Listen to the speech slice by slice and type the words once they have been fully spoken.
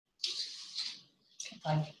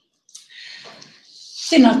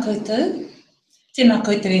Tēnā koutou. Tēnā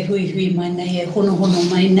koutou e hui hui mai nei, e hono hono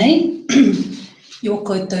mai nei. Yo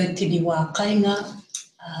koutou tini wā kainga,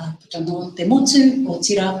 puta mō te motu, o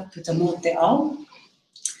tira, puta mō te ao.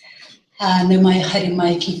 Nau mai haere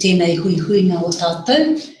mai ki tēnei hui hui ngā o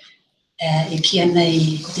tātou, e kia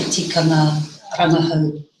nei ko te Tikanga Rangahau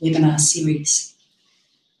webinar series.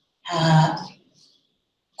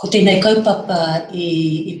 Ko tēnei kaupapa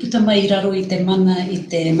i puta mai i raro i te mana i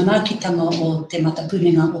te manaakitanga o te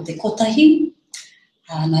matapuninga o te Kotahi.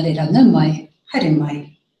 Nā reira nau mai, haere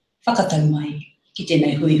mai, whakatau mai ki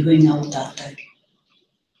tēnei hui hui ngā o tātou.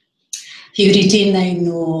 He uri tēnei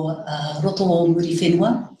no roto o muri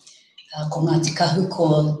whenua, ko ngā tikahu ko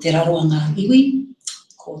te raroanga iwi,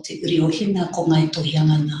 ko te uri o hina ko ngai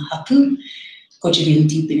tohianga ngā hapu, ko Jillian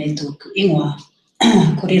Tipene tōku ingoa.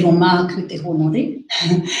 Ko riro māku te honore,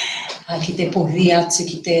 ki te pohiri atu,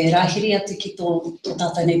 ki te rāhiri atu ki tō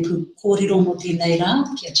tātou nei pū kōrero mo tēnei rā,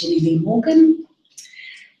 ki a Jillian Morgan.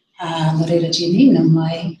 Nā reira Jenny, nā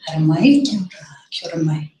mai, hara mai, kia ora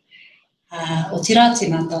mai. O te rā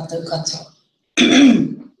tēnā tātou katoa.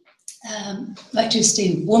 I'd like to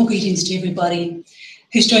extend warm greetings to everybody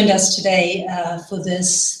who's joined us today for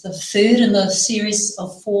this, the third in the series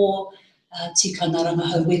of 4 Tikanga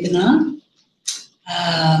Rangahau webinar.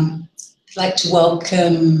 I'd like to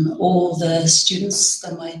welcome all the students,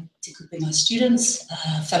 the my Te Kupenga students,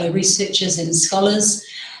 fellow researchers and scholars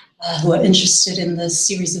who are interested in this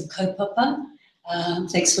series of kaupapa.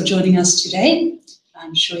 Thanks for joining us today.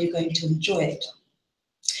 I'm sure you're going to enjoy it.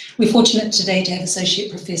 We're fortunate today to have Associate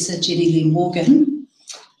Professor Jillian Morgan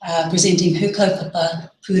presenting her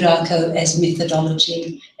kaupapa Pūrākau as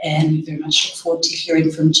methodology, and we very much look forward to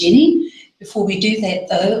hearing from Jenny. Before we do that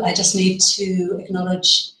though, I just need to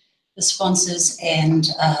acknowledge the sponsors and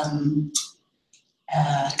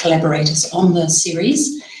collaborators on the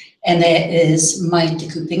series, and that is Mai Te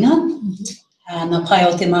Kupenga, Ngā Pai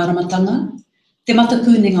o te Māramatanga, Te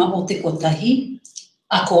Matapuninga o te Kotahi,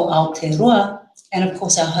 Ako Aotearoa, and of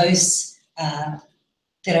course our hosts,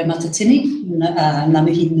 Te Rau Matatini, Ngā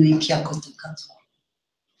mihi nui kia koutou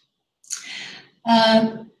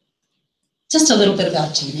katoa. Just a little bit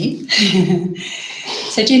about Jenny.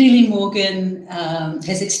 So Jillian Morgan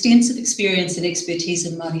has extensive experience and expertise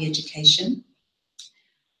in Māori education.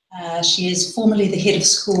 She is formerly the head of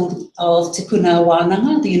school of Te Puna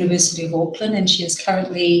Wānanga, the University of Auckland, and she is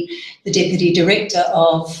currently the Deputy Director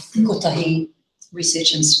of Kotahi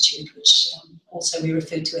Research Institute, which also we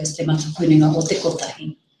refer to as Te Matapuninga o te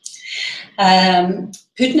Kotahi.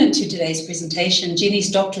 Pertinent to today's presentation, Jenny's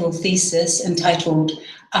doctoral thesis entitled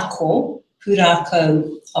Ako,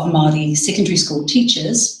 Pūrākau of Māori Secondary School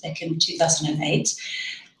Teachers, back in 2008,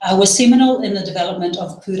 was seminal in the development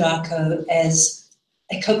of Pūrākau as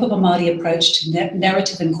a kaupapa Māori approach to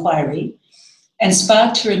narrative inquiry, and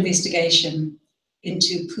sparked her investigation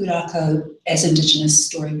into Pūrākau as Indigenous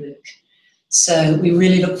story work. So we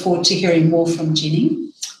really look forward to hearing more from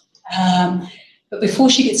Jenny. But before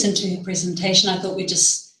she gets into her presentation, I thought we'd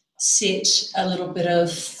just set a little bit of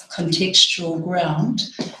contextual ground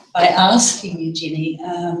by asking you, Jenny,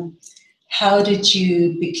 how did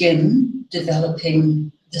you begin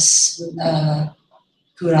developing this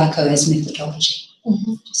Pūrākau as methodology?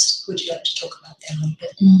 Just would you like to talk about that a little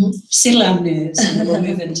bit? Settle our nerves and then we'll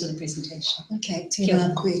move into the presentation. Okay,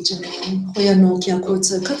 tēnā koe Jillian. Hoi anō kia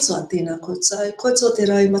koutou katoa, tēnā koutou. Koutou te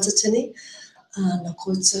Rau Matatini, nā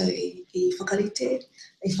koutou I whakarite,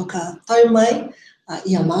 I whakatau mai, I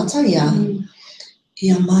a mātou, I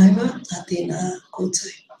a maira, tēnā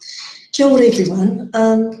koutou. Kia ora everyone.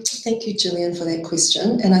 Thank you Jillian for that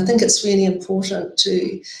question, and I think it's really important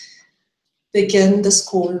to begin this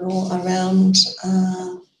kōrero around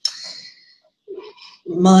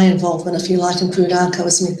my involvement, if you like, in Pūrākau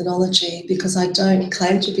as methodology, because I don't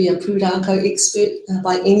claim to be a Pūrākau expert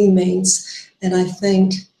by any means, and I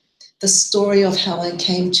think the story of how I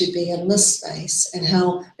came to be in this space and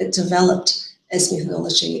how it developed as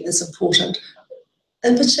methodology is important,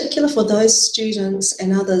 in particular for those students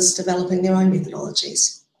and others developing their own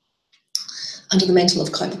methodologies under the mantle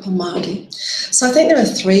of kaupapa Māori. So I think there are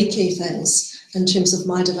 3 key things in terms of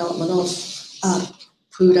my development of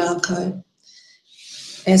Pūrākau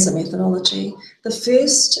as a methodology. The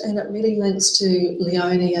first, and it really links to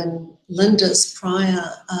Leonie and Linda's prior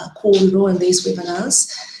kōrero in these webinars,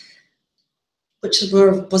 which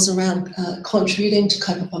was around contributing to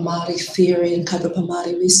kaupapa Māori theory and kaupapa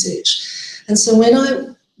Māori research. And so when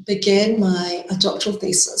I began my doctoral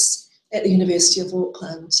thesis at the University of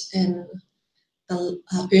Auckland in the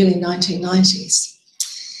early 1990s,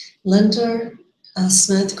 Linda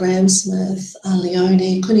Smith, Graham Smith,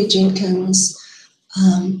 Leonie, Connie Jenkins,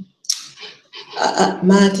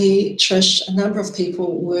 Māori, Trish, a number of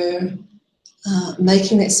people were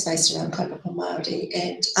making that space around kaupapa Māori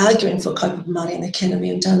and arguing for kaupapa Māori in the academy,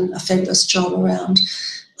 and done a fabulous job around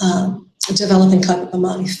developing kaupapa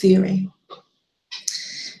Māori theory.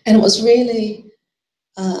 And it was really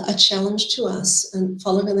a challenge to us, and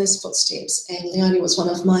following in those footsteps, and Leonie was one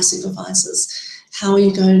of my supervisors. How are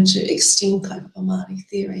you going to extend kaupapa Māori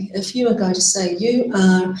theory? If you are going to say you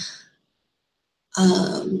are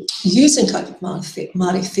using kaupapa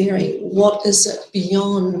Māori theory, what is it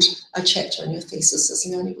beyond a chapter in your thesis, as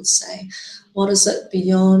Leonie would say? What is it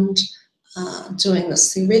beyond doing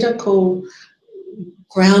this theoretical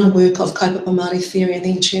groundwork of kaupapa Māori theory and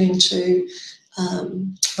then turning to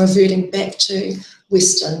reverting back to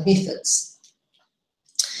Western methods?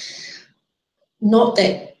 Not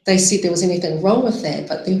that they said there was anything wrong with that,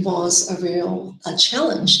 but there was a real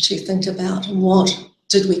challenge to think about what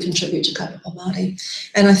did we contribute to kaupapa Māori.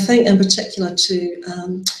 And I think in particular to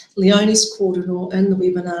Leonie's kōrero in the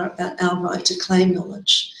webinar about our right to claim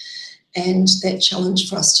knowledge, and that challenge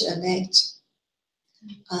for us to enact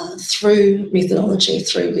through methodology,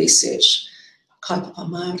 through research, kaupapa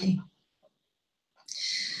Māori.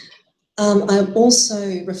 I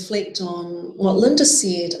also reflect on what Linda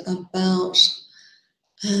said about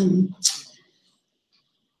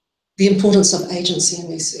the importance of agency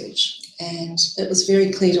in research. And it was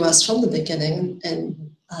very clear to us from the beginning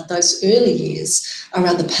in those early years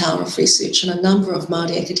around the power of research, and a number of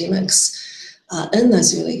Māori academics in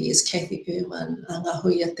those early years, Kathy Irwin,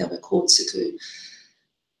 Ngahuia Te Kōtsuku,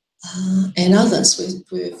 and others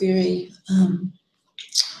were very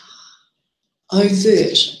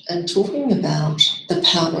overt in talking about the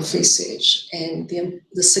power of research and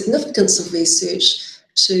the significance of research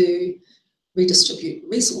to redistribute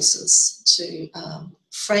resources, to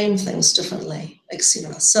frame things differently,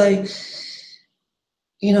 etc. So,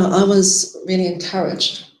 you know, I was really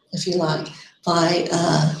encouraged, if you like,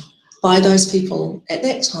 by those people at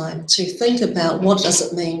that time to think about what does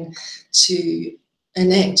it mean to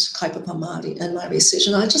enact kaupapa Māori in my research.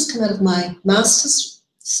 And I just come out of my master's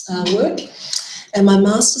work, and my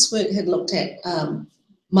master's work had looked at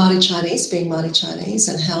Māori Chinese, being Māori Chinese,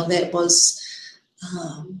 and how that was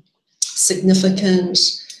significant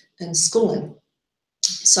in schooling.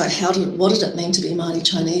 So what did it mean to be Māori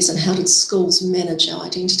Chinese, and how did schools manage our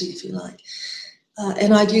identity, if you like?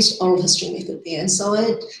 And I'd used oral history method there. And so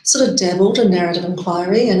I sort of dabbled in narrative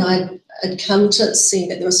inquiry, and I'd come to see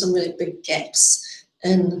that there were some really big gaps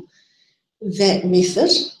in that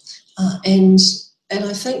method. And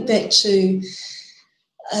I think back to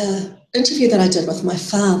an interview that I did with my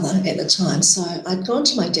father at the time. So I'd gone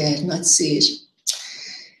to my dad and I'd said,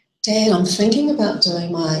 Dad, I'm thinking about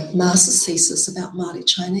doing my master's thesis about Māori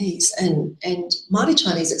Chinese and Māori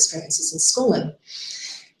Chinese experiences in schooling.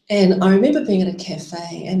 And I remember being at a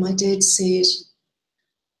cafe, and my dad said,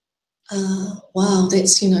 wow,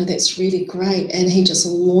 that's really great. And he just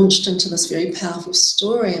launched into this very powerful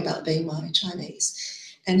story about being Māori Chinese,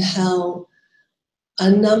 and how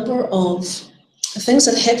a number of things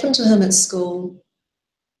that happened to him at school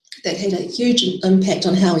that had a huge impact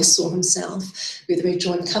on how he saw himself, whether he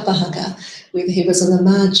joined kapahaka, whether he was in the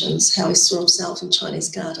margins, how he saw himself in Chinese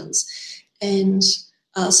gardens, and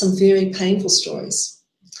some very painful stories.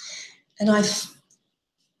 And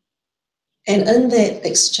in that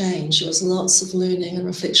exchange, there was lots of learning and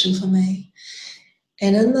reflection for me.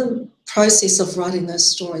 And in the process of writing those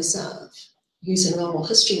stories up, using an oral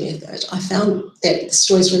history method, I found that the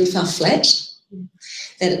stories really fell flat,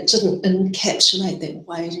 that it didn't encapsulate that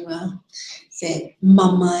wairua, that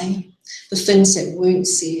mamae, the things that weren't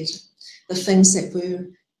said, the things that were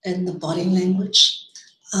in the body language,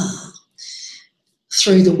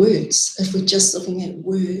 through the words. If we're just looking at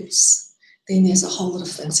words, then there's a whole lot of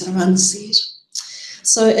things that are unsaid.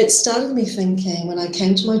 So it started me thinking, when I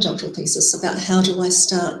came to my doctoral thesis, about how do I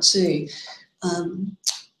start to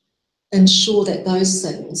ensure that those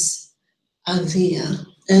things are there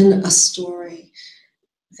in a story,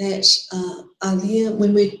 that are there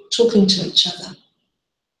when we're talking to each other.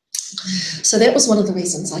 So that was one of the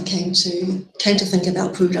reasons I came to think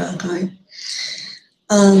about Pūrākau.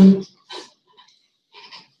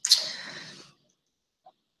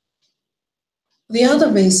 The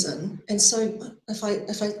other reason, and so if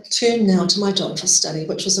I turn now to my doctoral study,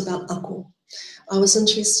 which was about ako, I was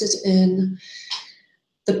interested in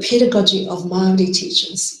the pedagogy of Māori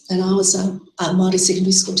teachers, and I was a Māori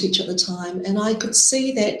secondary school teacher at the time, and I could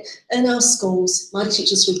see that in our schools, Māori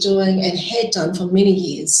teachers were doing, and had done for many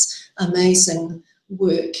years, amazing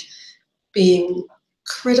work, being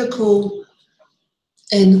critical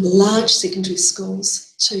in large secondary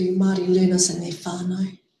schools to Māori learners and their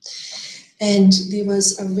whānau. And there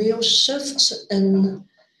was a real shift in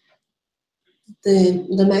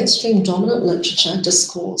the mainstream dominant literature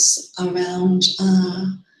discourse around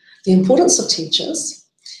the importance of teachers,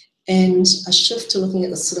 and a shift to looking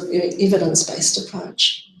at this sort of evidence-based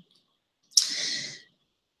approach.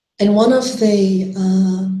 And one of the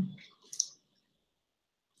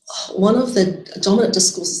dominant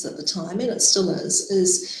discourses at the time, and it still is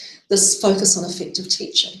this focus on effective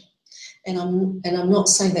teaching. And I'm not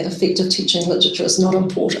saying that effective teaching literature is not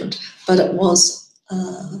important, but it was.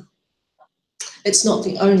 It's not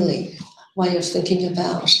the only way of thinking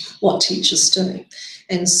about what teachers do.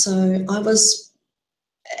 And so what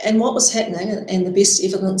was happening, and the Best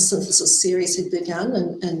Evidence Synthesis series had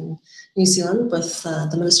begun in New Zealand with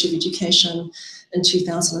the Ministry of Education in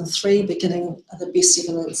 2003, beginning the Best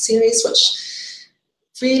Evidence series, which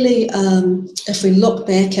really, if we look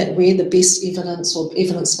back at where the best evidence or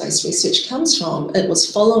evidence-based research comes from, it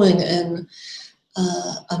was following in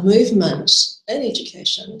a movement in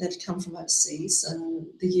education that had come from overseas in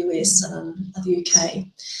the US and the UK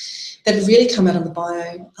that had really come out of the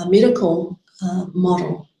biomedical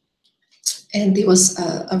model. And there was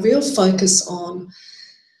a real focus on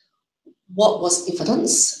what was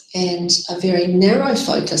evidence, and a very narrow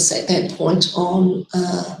focus at that point on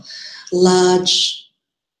large,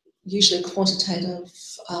 usually quantitative,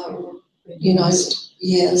 large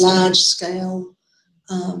scale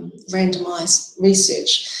randomised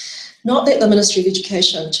research. Not that the Ministry of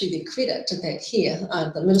Education, to their credit, did that here.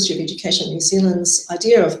 The Ministry of Education in New Zealand's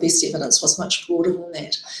idea of best evidence was much broader than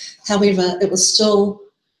that. However, it was still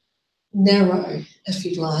narrow, if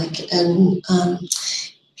you like,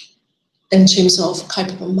 in terms of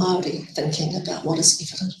kaupapa Māori thinking about what is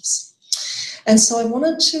evidence. And so I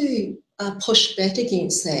wanted to push back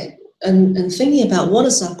against that in thinking about what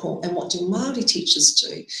is ako and what do Māori teachers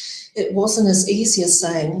do. It wasn't as easy as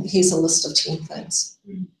saying, here's a list of 10 things.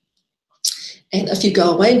 And if you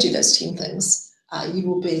go away and do those 10 things, you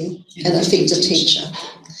will be an effective teacher.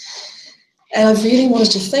 And I really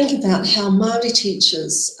wanted to think about how Māori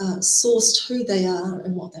teachers sourced who they are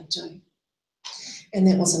and what they do. And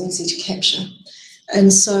that wasn't easy to capture.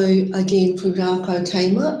 And so, again, Pūrākau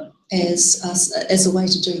came up as a way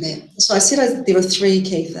to do that. So I said there were 3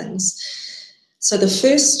 key things. So the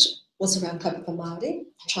first was around kaupapa Māori,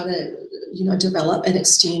 trying to develop and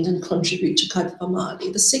extend and contribute to kaupapa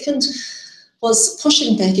Māori. The second was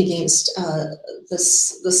pushing back against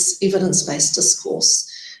this evidence-based discourse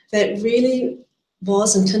that really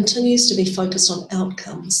was and continues to be focused on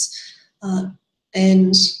outcomes.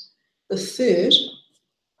 And the third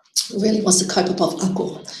really was the kaupapa of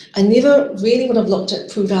ako. I never really would have looked at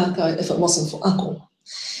Pūrākau if it wasn't for ako.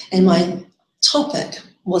 And my topic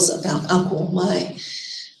was about ako. My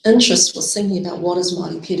interest was thinking about what is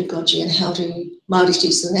Māori pedagogy and how do Māori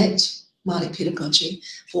teachers enact Māori pedagogy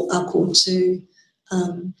for ako to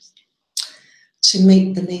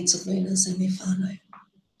meet the needs of learners and their whānau.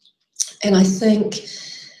 And I think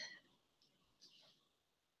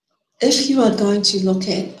if you are going to look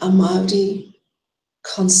at a Māori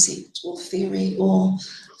concept or theory or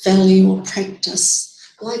value or practice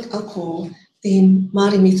like ako, then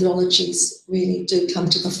Māori methodologies really do come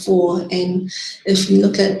to the fore. And if you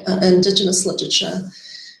look at Indigenous literature,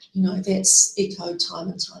 that's echoed time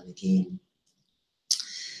and time again.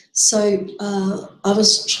 So I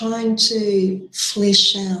was trying to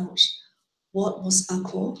flesh out what was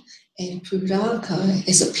ako, and Pūrākau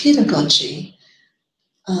as a pedagogy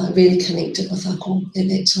really connected with ako at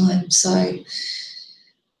that time. So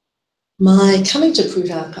my coming to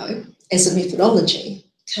Pūrākau as a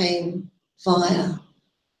methodology came via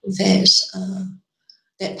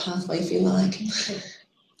that pathway, if you like. Okay.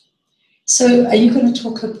 So are you going to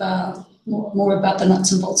talk about more about the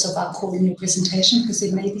nuts and bolts of ako in your presentation? Because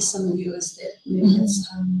there may be some viewers that maybe it's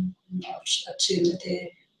not a term that they're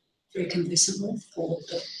very conversant with, or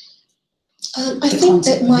I think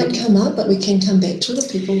that might come up, but we can come back to it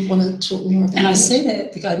if people want to talk more about it. And I say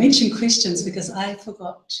that because I mentioned questions because I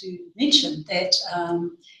forgot to mention that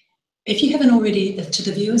if you haven't already, to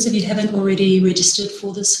the viewers, if you haven't already registered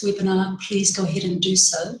for this webinar, please go ahead and do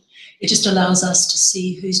so. It just allows us to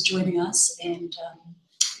see who's joining us and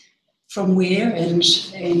from where and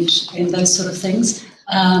those sort of things.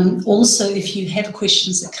 Also, if you have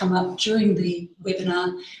questions that come up during the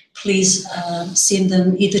webinar, please send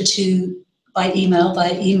them either by email.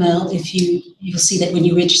 If you'll see that when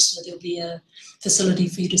you register, there'll be a facility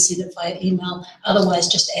for you to send it via email. Otherwise,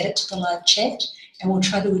 just add it to the live chat, and we'll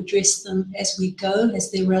try to address them as we go,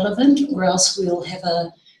 as they're relevant, or else we'll have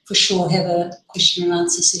a for sure have a question and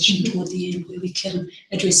answer session toward the end where we can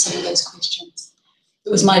address some of those questions. It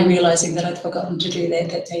was my realising that I'd forgotten to do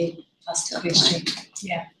that they asked the question.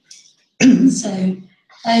 Yeah. So,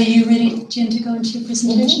 are you ready, Jen, to go into your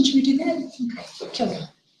presentation? Should we do that? Okay, kia ora.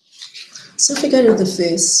 So if we go to the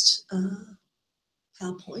first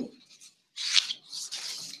PowerPoint,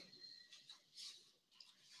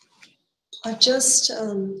 I've just,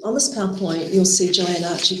 on this PowerPoint, you'll see Joanne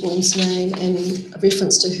Archibald's name and a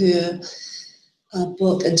reference to her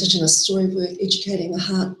book, Indigenous Storywork, Educating the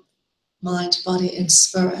Heart, Mind, Body and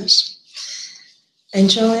Spirit. And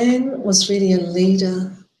Joanne was really a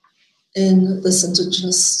leader in this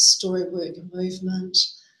Indigenous storywork movement,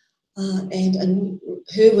 and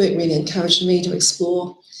her work really encouraged me to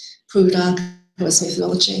explore Pūrākau as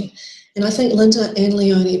methodology. And I think Linda and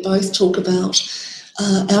Leonie both talk about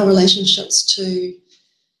our relationships to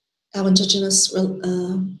our Indigenous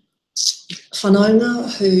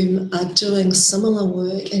whanaunga who are doing similar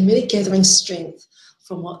work and really gathering strength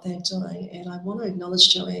from what they're doing. And I want to acknowledge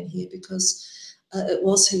Joanne here because it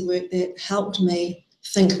was her work that helped me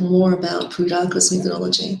think more about Pūrākau's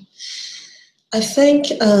methodology. I think,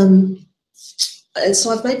 so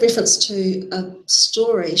I've made reference to a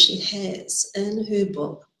story she has in her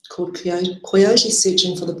book called Coyote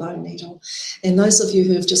Searching for the Bone Needle. And those of you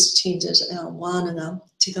who have just attended our wānanga,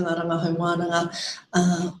 Tikanga Rangahau wānanga,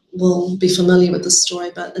 will be familiar with this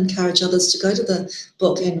story, but encourage others to go to the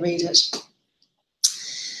book and read it.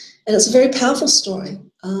 And it's a very powerful story.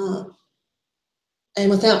 And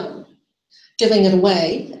without giving it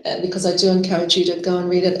away, because I do encourage you to go and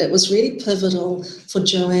read it, it was really pivotal for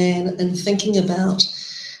Joanne in thinking about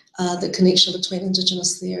the connection between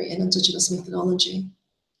Indigenous theory and Indigenous methodology.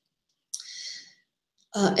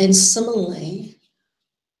 And similarly,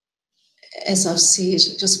 as I've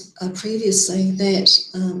said just previously,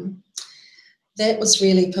 that was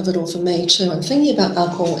really pivotal for me too, in thinking about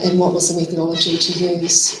alcohol and what was the methodology to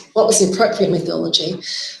use, what was the appropriate methodology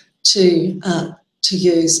to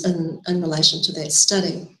use in relation to that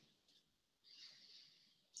study.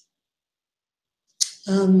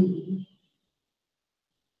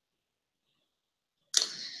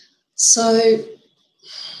 So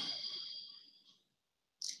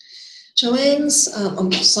Joanne's,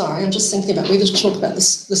 I'm sorry, I'm just thinking about whether to talk about the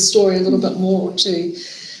story a little bit more to,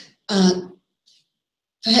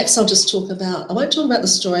 perhaps I'll just talk about, I won't talk about the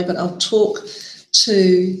story, but I'll talk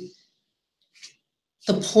to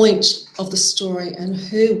the point of the story and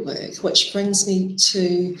her work, which brings me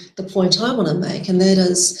to the point I want to make, and that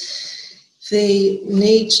is the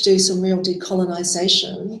need to do some real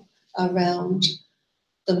decolonisation around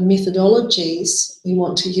the methodologies we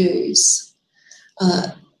want to use,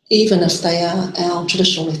 even if they are our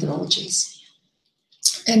traditional methodologies.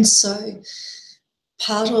 And so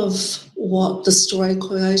part of what the story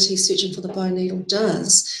Coyote Searching for the Bone Needle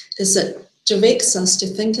does is it directs us to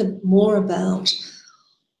think more about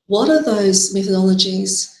what are those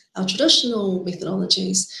methodologies, our traditional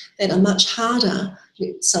methodologies, that are much harder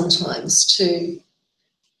sometimes to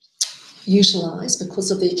utilise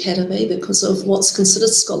because of the academy, because of what's considered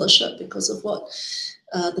scholarship, because of what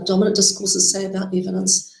the dominant discourses say about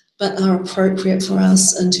evidence, but are appropriate for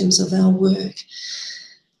us in terms of our work.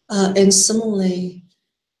 And similarly,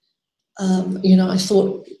 I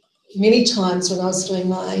thought many times when I was doing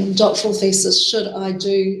my doctoral thesis, should I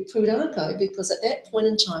do Pūrākau? Because at that point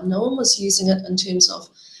in time, no one was using it in terms of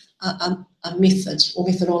a method or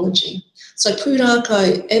methodology. So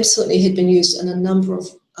Pūrākau absolutely had been used in a number of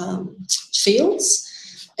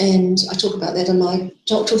fields, and I talk about that in my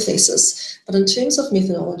doctoral thesis. But in terms of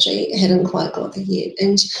methodology, it hadn't quite got there yet.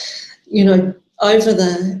 And, over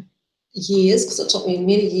the years, because it took me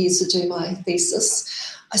many years to do my thesis,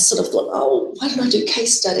 I sort of thought, oh, why don't I do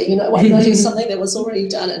case study? Why don't I do something that was already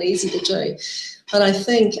done and easy to do? But I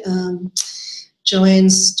think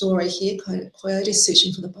Joanne's story here, Coyote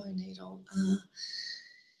Searching for the Bone Needle,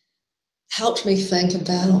 helped me think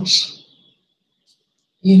about,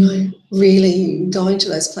 really going to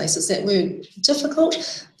those places that were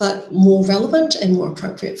difficult, but more relevant and more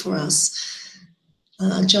appropriate for us.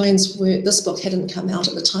 Joanne's work, this book hadn't come out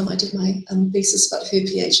at the time I did my thesis, but her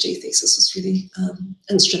PhD thesis was really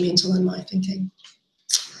instrumental in my thinking.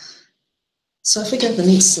 So if we go to the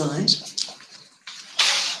next slide.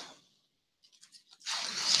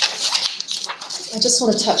 I just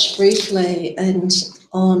want to touch briefly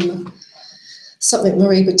on something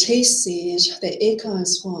Marie Batiste said that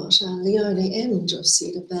echoes what Leonie and Linda have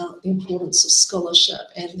said about the importance of scholarship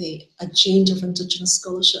and the agenda of Indigenous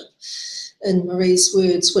scholarship in Marie's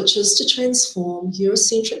words, which is to transform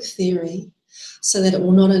Eurocentric theory so that it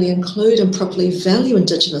will not only include and properly value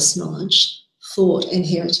Indigenous knowledge, thought and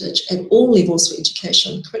heritage at all levels of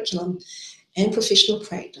education, curriculum and professional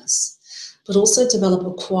practice, but also develop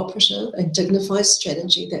a cooperative and dignified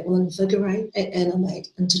strategy that will invigorate and animate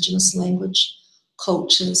Indigenous language,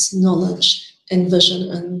 cultures, knowledge and vision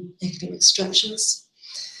in academic structures.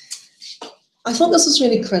 I thought this was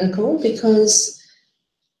really critical because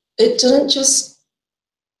it didn't just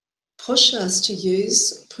push us to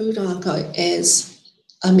use Pūrākau as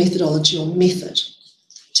a methodology or method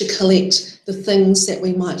to collect the things that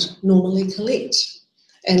we might normally collect.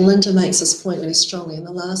 And Linda makes this point really strongly in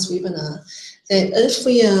the last webinar, that if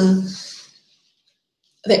we are,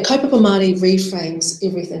 that kaupapa Māori reframes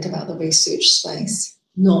everything about the research space,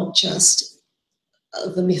 not just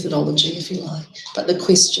the methodology, if you like, but the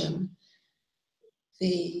question,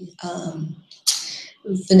 the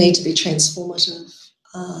need to be transformative,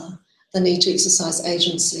 the need to exercise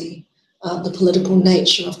agency, the political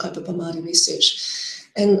nature of kaupapa Māori research.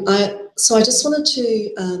 And so I just wanted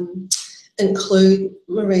to include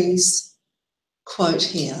Marie's quote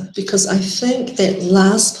here, because I think that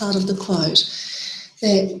last part of the quote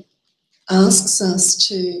that asks us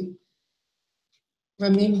to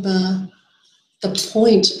remember the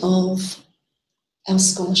point of our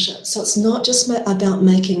scholarship. So it's not just about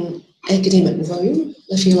making academic room,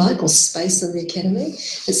 if you like, or space in the academy.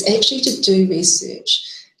 It's actually to do research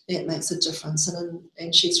that makes a difference.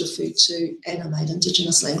 And she's referred to animate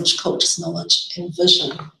Indigenous language, cultures, knowledge and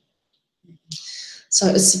vision. So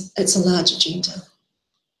it's a large agenda.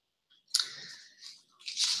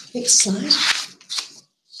 Next slide.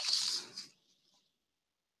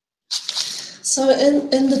 So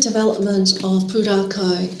in the development of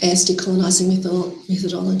Pūrākau as decolonising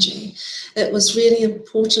methodology, it was really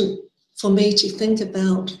important for me to think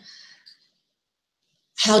about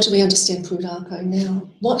how do we understand Pūrākau now?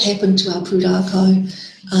 What happened to our Pūrākau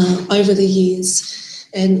over the years?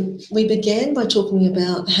 And we began by talking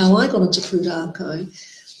about how I got into Pūrākau,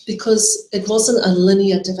 because it wasn't a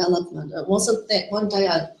linear development. It wasn't that one day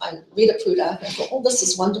I read a Pūrākau and thought, oh, this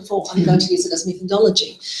is wonderful, I'm going to use it as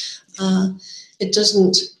methodology. It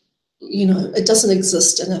doesn't, it doesn't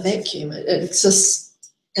exist in a vacuum. It exists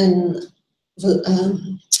in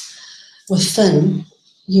within,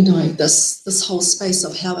 this whole space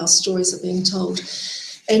of how our stories are being told.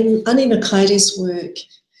 And Ani Nakaire's work,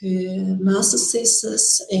 her master's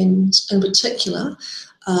thesis, and in particular,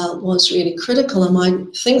 was really critical in my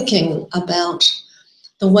thinking about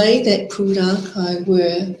the way that Pūrākau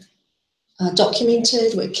were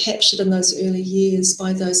documented, were captured in those early years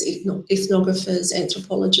by those ethnographers,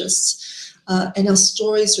 anthropologists, and our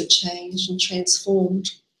stories were changed and transformed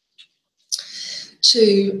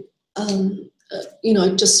to,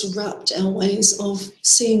 disrupt our ways of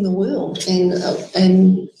seeing the world.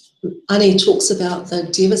 And Ani talks about the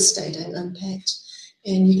devastating impact,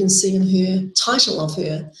 and you can see in her title of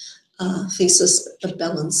her thesis, The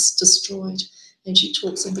Balance Destroyed, and she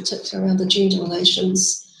talks in particular around the gender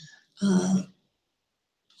relations.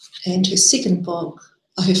 And her second book,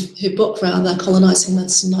 her book rather, Colonising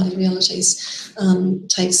Myths and Māori Realities,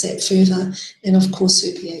 takes that further, and of course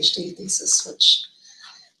her PhD thesis, which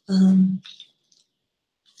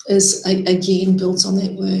is again builds on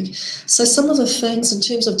that work. So some of the things in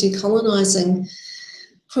terms of decolonising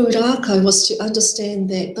Pūrākau was to understand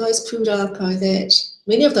that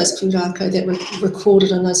many of those Pūrākau that were recorded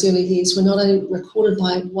in those early years were not only recorded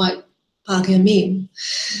by white Pākehā men,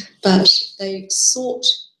 but they sought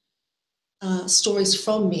stories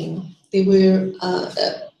from men. There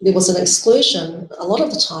was an exclusion a lot of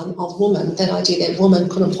the time of women, that idea that women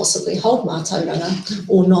couldn't possibly hold mātauranga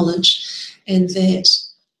or knowledge, and that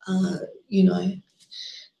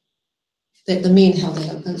that the men held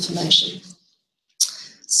that information.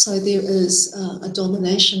 So there is a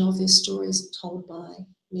domination of their stories told by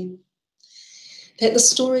men. That the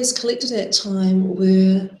stories collected at that time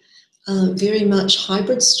were very much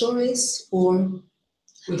hybrid stories, or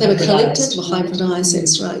they were collected or hybridized,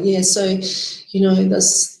 that's right, yeah. So,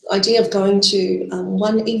 this idea of going to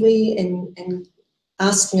one iwi and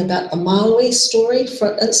asking about a Maui story,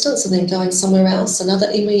 for instance, and then going somewhere else, another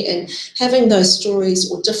iwi, and having those stories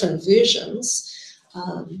or different versions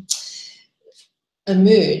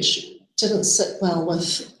emerge didn't sit well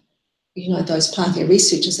with, those Pākehā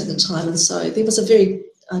researchers at the time. And so there was a very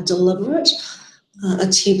deliberate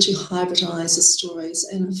attempt to hybridize the stories.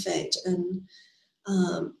 And in fact, in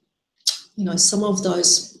some of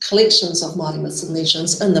those collections of Māori myths and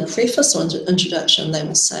legends, in the preface or introduction, they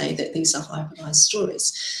will say that these are hybridized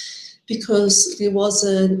stories, because there was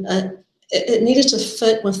it needed to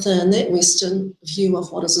fit within that Western view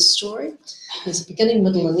of what is a story. There's a beginning,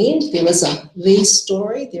 middle, and end. There is the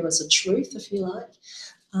story. There is a truth, if you like,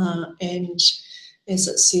 and as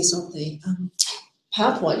it says on the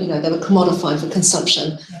PowerPoint, you know, they were commodified for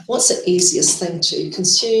consumption. Yeah. What's the easiest thing to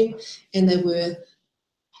consume? And they were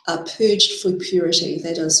purged for purity,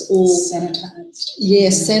 that is all sanitized. Yeah,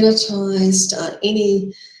 sanitized.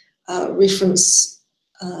 Any reference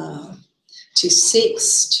to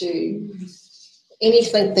sex, to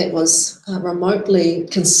anything that was remotely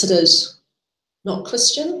considered not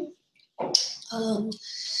Christian,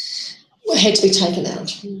 had to be taken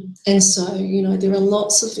out. And so, you know, there are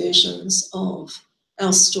lots of versions of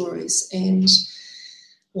our stories, and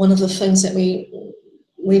one of the things that we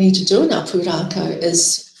need to do in our Pūrākau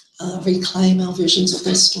is reclaim our versions of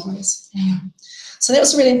those stories. So that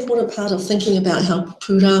was a really important part of thinking about how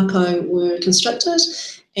Pūrākau were constructed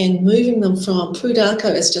and moving them from Pūrākau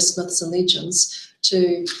as just myths and legends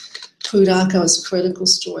to Pūrākau as critical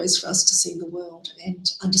stories for us to see the world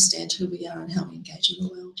and understand who we are and how we engage in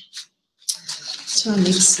the world. To our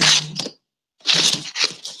next slide.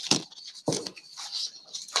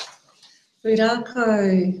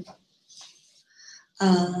 Pūrākau,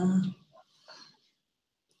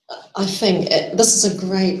 I think this is a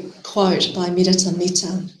great quote by Merita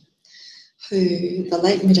Meta, the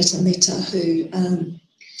late Merita Meta, who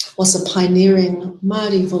was a pioneering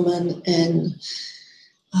Māori woman in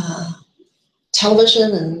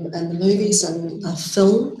television and the movies and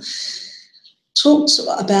film, talked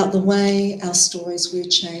about the way our stories were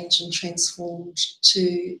changed and transformed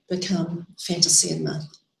to become fantasy and myth.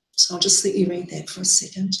 So I'll just let you read that for a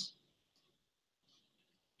second.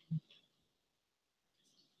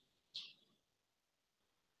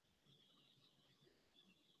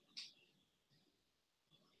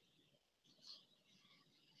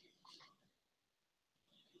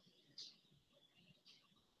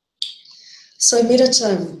 So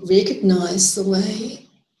Merita recognised the way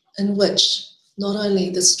in which not only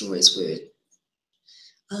the stories were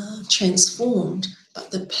transformed,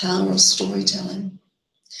 but the power of storytelling.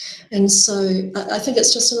 And so I think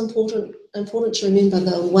it's just important to remember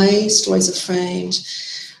the way stories are framed,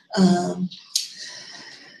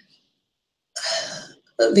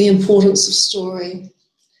 the importance of story,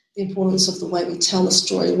 the importance of the way we tell the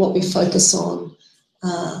story, what we focus on,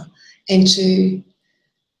 and to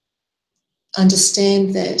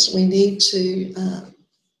understand that we need to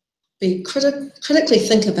be critically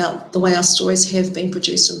think about the way our stories have been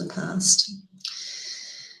produced in the past.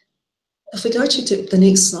 If we go to the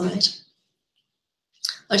next slide,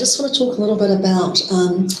 I just want to talk a little bit about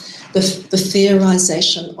the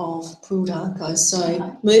theorisation of Pūrākau.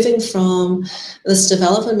 So moving from this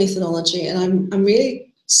development methodology, and I'm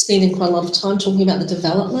really spending quite a lot of time talking about the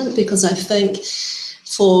development, because I think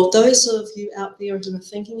for those of you out there who are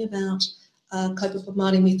thinking about kaupapa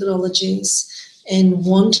Māori methodologies and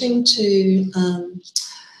wanting to,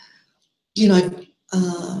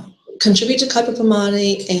 contribute to kaupapa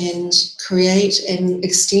Māori and create and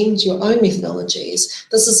extend your own methodologies,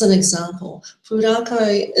 this is an example.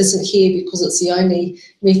 Pūrākau isn't here because it's the only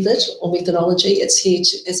method or methodology. It's here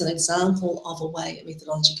as an example of a way a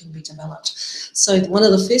methodology can be developed. So one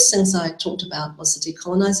of the first things I talked about was the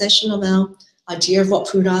decolonisation of our idea of what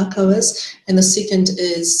Pūrākau is, and the second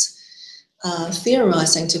is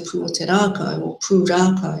theorising te Pūrākau or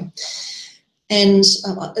Pūrākau. And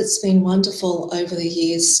it's been wonderful over the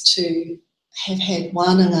years to have had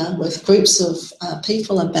wānanga with groups of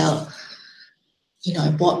people about, you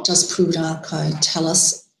know, what does Pūrākau tell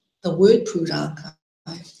us? The word Pūrākau,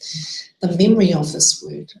 the memory of this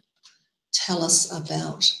word, tell us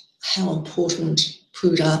about how important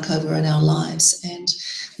Pūrākau were in our lives. And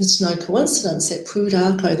it's no coincidence that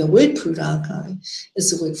Pūrākau, the word Pūrākau,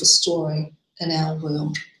 is the word for story in our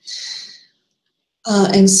world.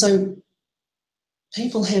 And so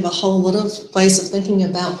people have a whole lot of ways of thinking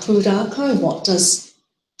about Pūrākau. What does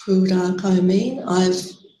Pūrākau mean? I've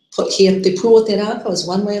put here te Pūrākau is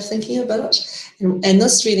one way of thinking about it. And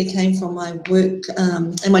this really came from my work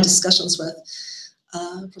and my discussions with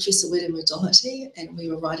Professor Weremu Doherty, and we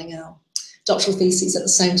were writing our doctoral theses at the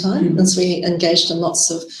same time, and so we engaged in lots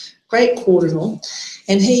of great kōrero.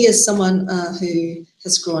 And he is someone who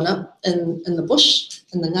has grown up in the bush,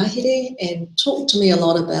 in the ngahere, and talked to me a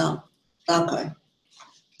lot about rākau.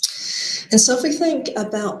 And so if we think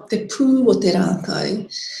about te pū o te rākau,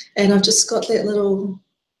 and I've just got that little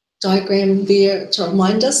diagram there to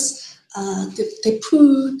remind us, te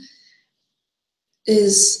pū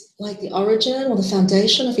is like the origin or the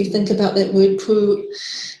foundation. If you think about that word pū,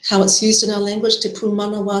 how it's used in our language, te pū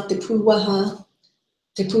manawa, te pū waha,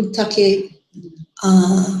 te pū take,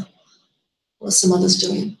 what are some others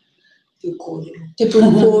doing? Te pū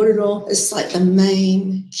kōrero is like the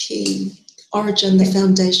main key origin, the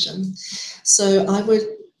foundation. So I would,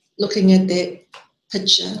 looking at that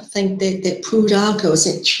picture, think that Pūrākau is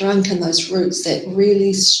that trunk and those roots, that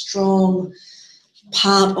really strong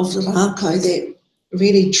part of the rākau that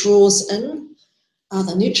really draws in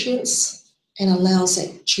the nutrients and allows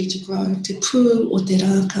that tree to grow, te pū o te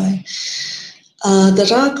rākau. The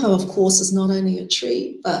rākau, of course, is not only a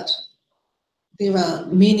tree, but there are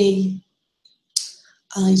many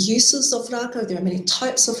uses of rākau, there are many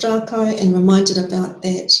types of rākau, and reminded about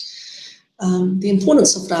that. The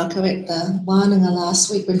importance of rākau at the wānanga last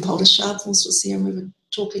week when Paula Sharples was here, and we were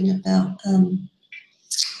talking about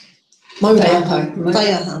mau rākau,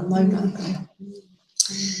 whaiaha, mau rākau.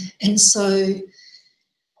 And so,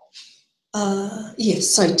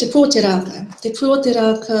 so te pū o te rākau. Te pū o te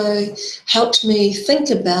rākau helped me think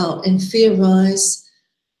about and theorise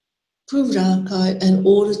Pūrākau in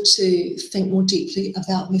order to think more deeply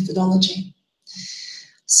about methodology.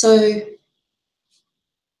 So,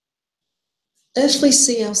 if we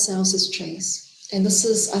see ourselves as trees, and this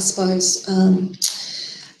is, I suppose,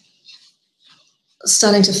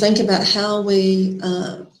 starting to think about how we,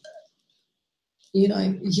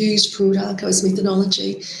 use Pūrākau as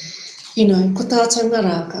methodology, ko tātou ngā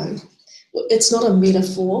rākau, it's not a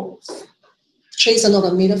metaphor. Trees are not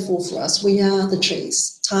a metaphor for us. We are the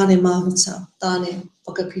trees. Tāne mahuta, tāne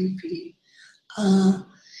whakapiripiri.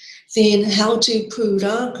 Then how do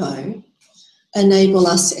Pūrākau enable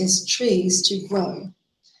us as trees to grow?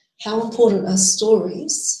 How important are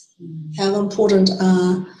stories? How important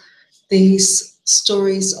are these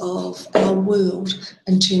stories of our world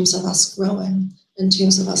in terms of us growing, in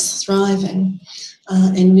terms of us thriving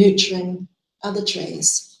and nurturing other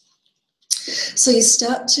trees? So you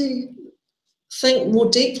start to think more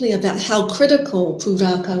deeply about how critical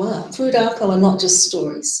Pūrākau are. Pūrākau are not just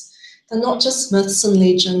stories. They're not just myths and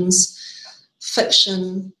legends,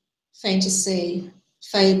 fiction, fantasy,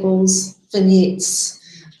 fables, vignettes,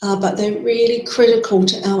 but they're really critical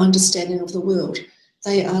to our understanding of the world.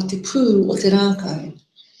 They are te pū o te rākau.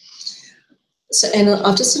 So, and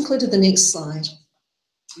I've just included the next slide.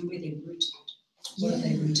 And where they're rooted. What are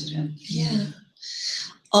they rooted in? Yeah.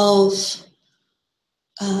 Of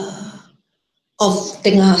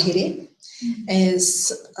te ngahere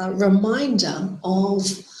as a reminder of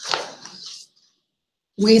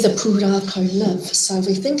where the Pūrākau live. So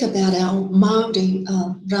we think about our Māori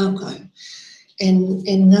rākau, and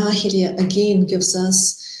ngahere again gives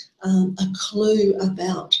us a clue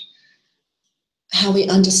about how we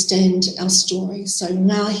understand our story. So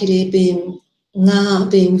ngahere being ngā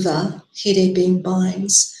being the, here being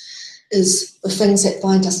binds, is the things that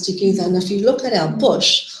bind us together. And if you look at our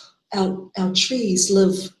bush, our trees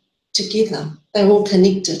live together. They're all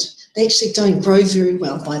connected. They actually don't grow very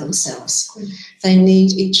well by themselves. They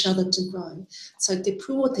need each other to grow. So te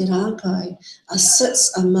pū o te rākau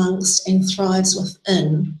sits amongst and thrives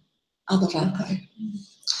within other rākau.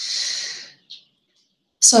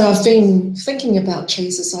 So I've been thinking about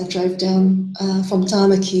trees as I drove down from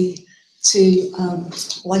Tāmaki to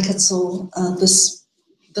Waikato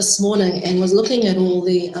this morning, and was looking at all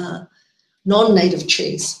the non-native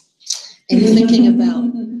trees and thinking about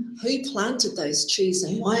who planted those trees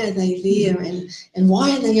and why are they there, and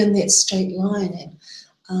why are they in that straight line.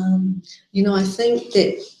 And I think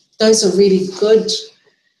that those are really good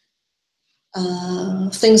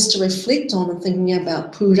things to reflect on and thinking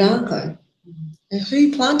about Pūrākau. And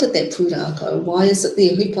who planted that Pūrākau? Why is it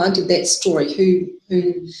there? Who planted that story? Who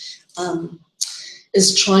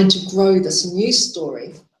is trying to grow this new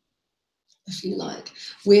story, if you like?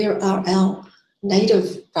 Where are our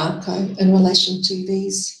native rākau in relation to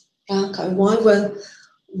these rākau?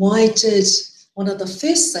 Why did one of the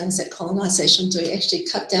first things that colonisation do actually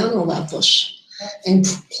cut down all our bush and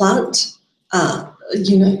plant,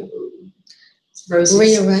 Roses.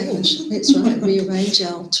 Rearrange, that's right, rearrange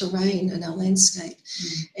our terrain and our landscape.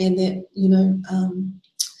 And that,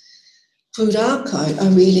 Pūrākau are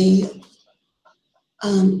really,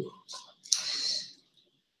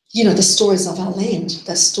 the stories of our land,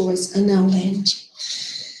 the stories in our land.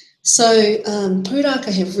 So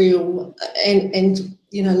Pūrākau have real, and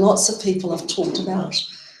lots of people have talked about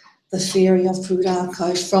the theory of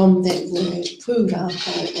Pūrākau from that word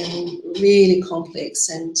Pūrākau in really complex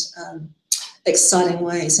and exciting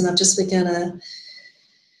ways. And I've just begun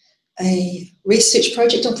a research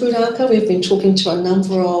project on Pūrākau. We've been talking to a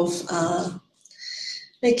number of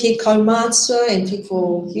Meki Kaumātua and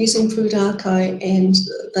people using Pūrākau, and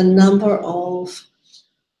the number of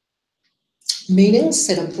meanings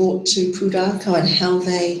that are brought to Pūrākau and how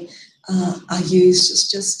they are used is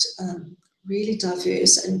just really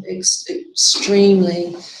diverse and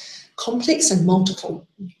extremely complex and multiple.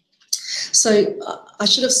 So I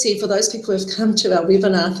should have said, for those people who have come to our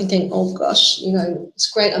webinar thinking, oh gosh, you know, it's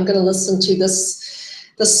great, I'm going to listen to this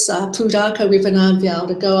Pūrākau webinar and be able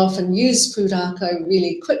to go off and use Pūrākau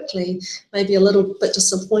really quickly, maybe a little bit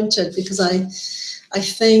disappointed, because I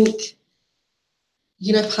think,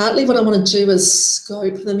 you know, partly what I want to do is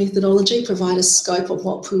scope the methodology, provide a scope of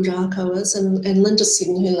what Pūrākau is, and Linda said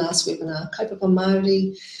in her last webinar, kaupapa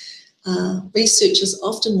Māori, researchers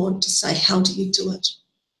often want to say, how do you do it?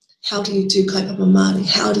 How do you do kaupapa Māori?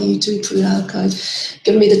 How do you do Pūrākau?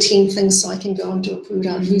 Give me the 10 things so I can go and do a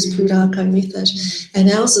Pūrākau, use Pūrākau method.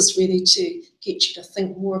 And ours is really to get you to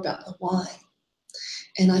think more about the why.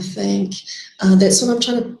 And I think that's what I'm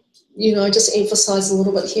trying to, you know, just emphasize a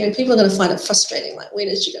little bit here. And people are going to find it frustrating, like, when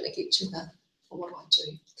is she going to get to that? Or what do I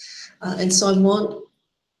do? And so I want,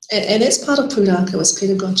 and that's part of Pūrākau is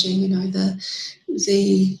pedagogy, you know, the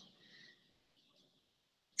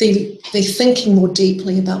thinking more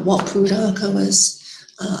deeply about what Pūrākau is,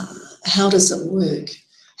 how does it work,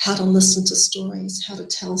 how to listen to stories, how to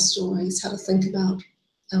tell stories, how to think about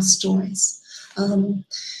our stories.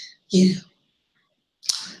 Yeah.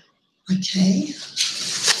 Okay.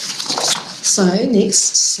 So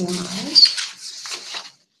next slide.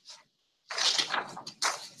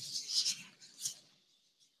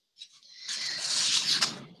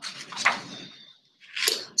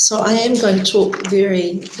 So I am going to talk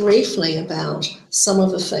very briefly about some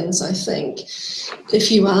of the things I think,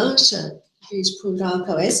 if you are to use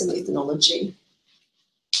Pūrākau as a methodology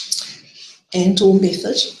and or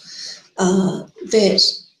method, that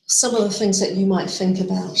some of the things that you might think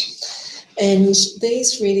about. And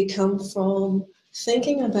these really come from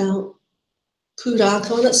thinking about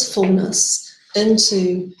Pūrākau in its fullness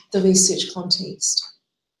into the research context.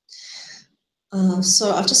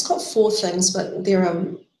 So I've just got 4 things, but there are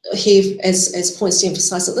here as points to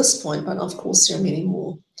emphasise at this point, but of course there are many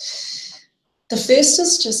more. The first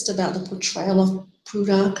is just about the portrayal of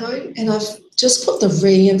Pūrākau, and I've just put the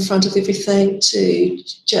re in front of everything to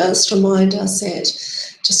just remind us that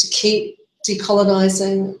just to keep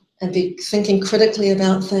decolonising and be thinking critically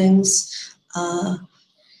about things.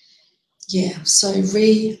 So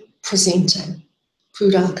representing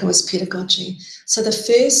Pūrākau as pedagogy. So the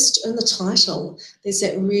first in the title, there's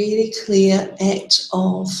that really clear act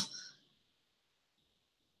of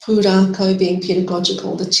Pūrākau being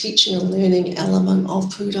pedagogical, the teaching and learning element of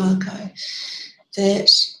Pūrākau. That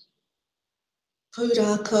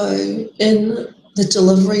Pūrākau in the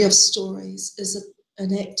delivery of stories is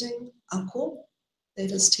enacting ako,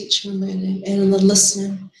 that is teaching and learning, and in the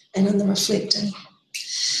listening and in the reflecting.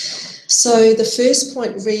 So the first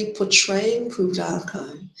point, re-portraying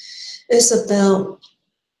Pūrākau, is about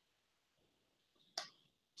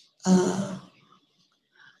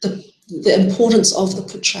the importance of the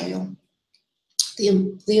portrayal,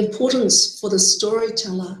 the importance for the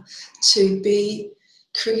storyteller to be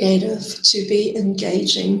creative, to be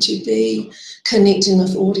engaging, to be connecting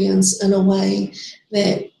with audience in a way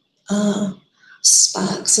that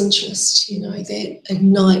sparks interest, you know, that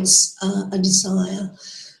ignites a desire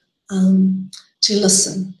to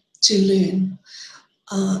listen, to learn.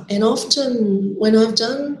 And often when I've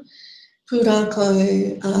done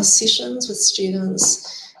Pūrākau sessions with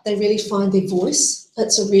students, they really find their voice.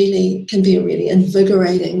 Can be a really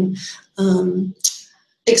invigorating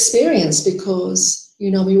experience, because, you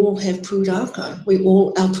know, we all have Pūrākau.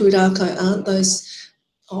 Our Pūrākau aren't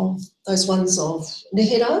those ones of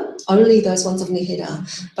nehera, only those ones of nehera,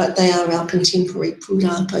 but they are our contemporary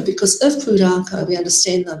Pūrākau, because of Pūrākau we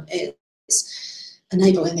understand them as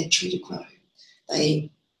enabling that tree to grow. They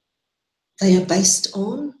are based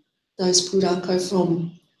on those Pūrākau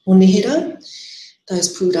from nehera,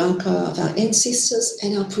 those Pūrākau of our ancestors,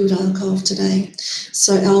 and our Pūrākau of today.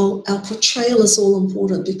 So our portrayal is all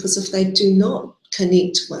important, because if they do not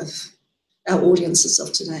connect with our audiences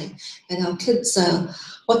of today, and our kids are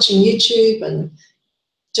watching YouTube and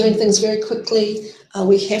doing things very quickly,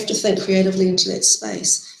 we have to think creatively into that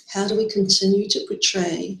space. How do we continue to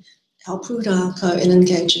portray our Pūrākau in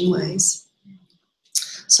engaging ways?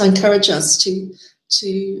 So I encourage us to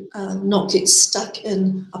not get stuck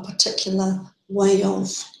in a particular way of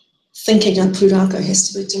thinking our Pūrākau has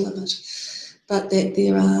to be delivered, but that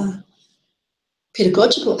there are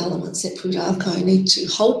pedagogical elements that Pūrākau need to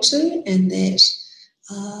hold to, and that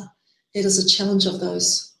it is a challenge of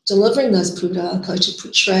those delivering those Pūrākau to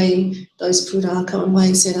portray those Pūrākau in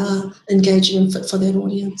ways that are engaging and fit for that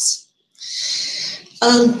audience.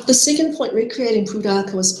 The second point, recreating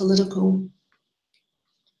Pūrākau as political.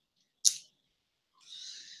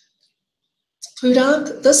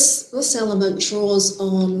 This element draws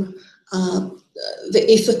on the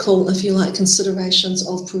ethical, if you like, considerations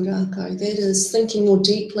of Pūrākau. That is thinking more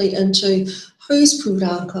deeply into whose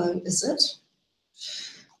Pūrākau is it?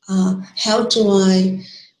 How do I,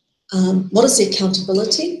 what is the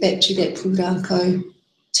accountability back to that Pūrākau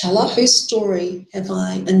teller? Whose story have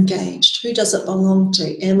I engaged? Who does it belong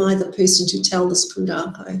to? Am I the person to tell this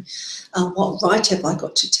Pūrākau? What right have I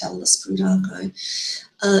got to tell this Pūrākau?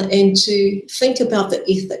 And to think about the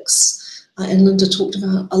ethics. And Linda talked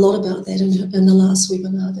a lot about that in the last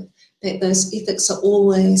webinar, that those ethics are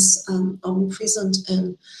always present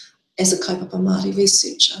as a kaupapa Māori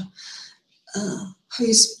researcher.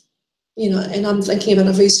 Who's, and I'm thinking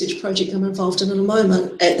about a research project I'm involved in at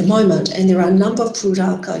the moment, and there are a number of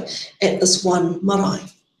Pūrākau at this one marae.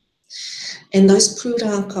 And those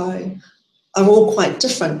Pūrākau are all quite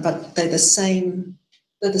different, but they're the same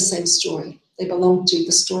story. They belong to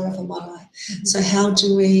the story of a marae. Mm-hmm. So how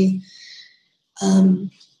do we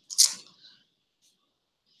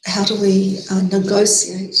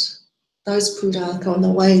negotiate those Pūrākau and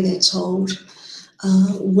the way they're told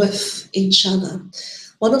with each other?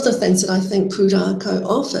 One of the things that I think Pūrākau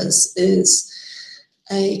offers is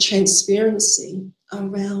a transparency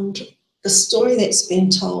around the story that's been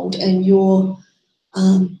told and your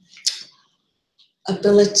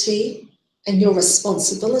ability and your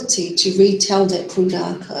responsibility to retell that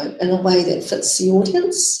Pūrākau in a way that fits the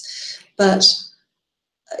audience, but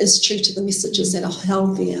is true to the messages that are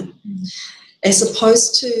held there. As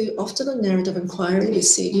opposed to often a narrative inquiry, we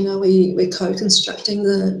said, we're co-constructing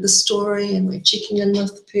the story and we're checking in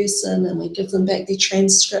with the person and we give them back their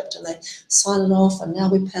transcript and they sign it off and now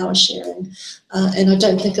we're power sharing. And I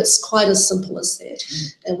don't think it's quite as simple as that.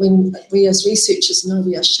 And when we as researchers know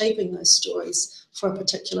we are shaping those stories for a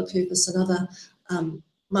particular purpose, and other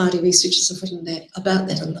Māori researchers have written about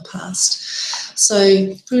that in the past. So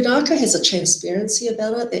Pūrākau has a transparency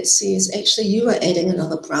about it that says, actually, you are adding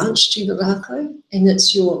another branch to the rākau, and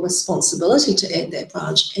it's your responsibility to add that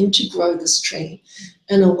branch and to grow this tree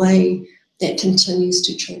in a way that continues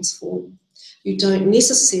to transform. You don't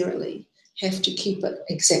necessarily have to keep it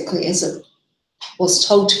exactly as it was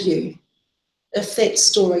told to you if that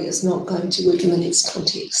story is not going to work in the next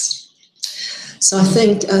context. So I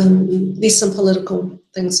think there's some political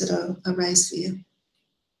things that are raised there.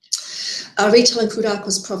 Retelling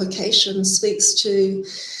Pūrākau's provocation speaks to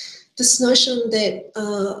this notion that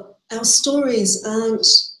our stories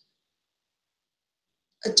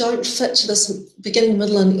don't fit to this beginning,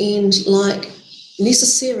 middle and end like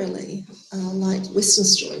necessarily like Western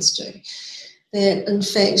stories do. That in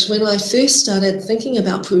fact, when I first started thinking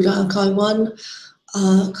about Pūrākau, one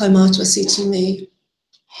kaumātua said to me,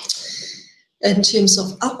 in terms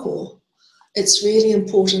of ako, it's really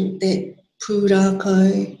important that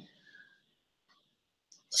Pūrākau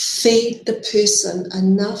feed the person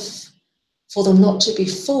enough for them not to be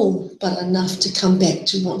full, but enough to come back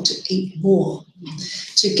to want to eat more,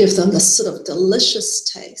 to give them this sort of delicious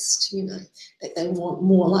taste, that they want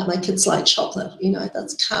more. Like my kids like chocolate, they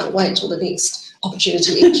can't wait till the next opportunity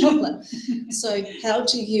to eat chocolate. So how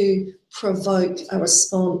do you provoke a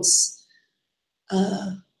response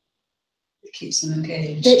that keeps them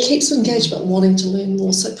engaged? That keeps them engaged, but wanting to learn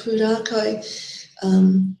more. So Pūrākau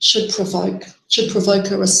should provoke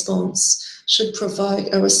a response. Should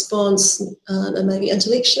provoke a response that may be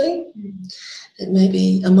intellectually, it may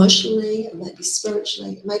be emotionally, it may be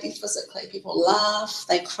spiritually, it may be physically. People laugh,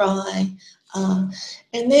 they cry, and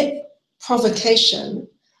that provocation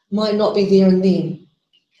might not be there and then.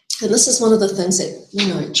 And this is one of the things that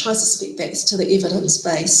tries to speak back to the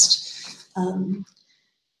evidence-based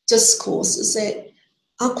discourse, is that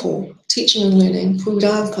ako, teaching and learning,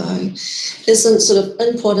 Pūrākau, isn't sort of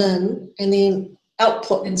input in and then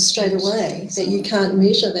output and straight away, that you can't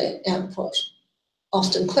measure that output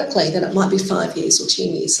often quickly, that it might be 5 years or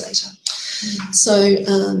 10 years later. So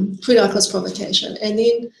Pūrākau's provocation. And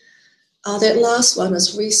then that last one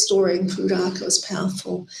is restoring Pūrākau as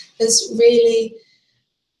powerful, is really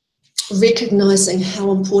recognising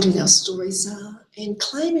how important our stories are and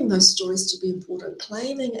claiming those stories to be important,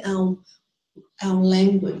 claiming our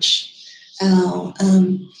language,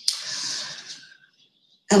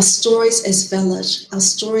 our stories as valid, our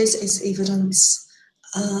stories as evidence.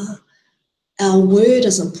 Our word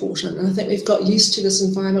is important, and I think we've got used to this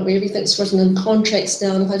environment where everything's written in contracts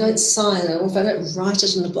now, and if I don't sign it, or if I don't write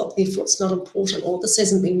it in the book, therefore it's not important, or this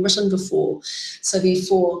hasn't been written before, so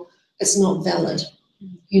therefore it's not valid.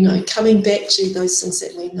 Coming back to those things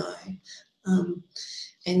that we know,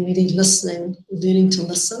 and really listening, learning to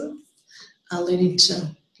listen, learning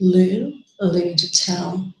to learn, learning to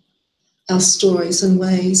tell our stories in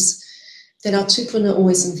ways that our tupuna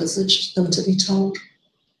always envisaged them to be told.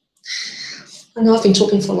 I know I've been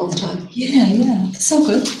talking for a long time. Yeah, it's all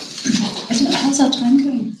good. I don't know, how's our time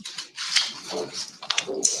going?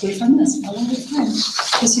 We've done this a long time.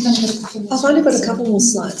 Because you've only got a couple more I've only got a slides, couple more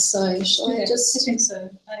slides, so shall I I just... think so.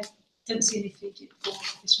 I didn't see any feed yet for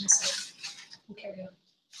questions, so we'll carry on.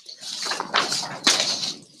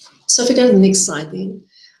 So if we go to the next slide then,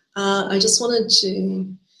 I just wanted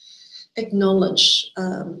to acknowledge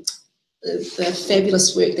the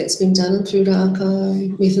fabulous work that's been done in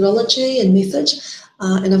Pūrākau methodology and method,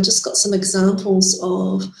 and I've just got some examples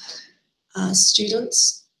of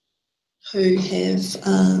students who have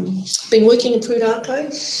been working in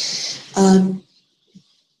Pūrākau.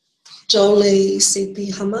 Jolie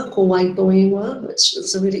Sipi Hama, Kīwai Boewa, which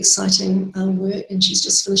is a really exciting work, and she's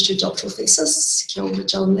just finished her doctoral thesis, kia ora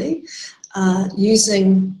Jolie,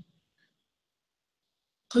 using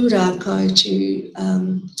Pūrākau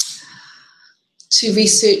to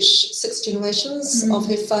research 6 generations of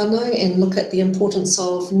her whānau and look at the importance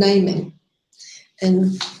of naming.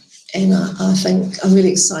 And I think I'm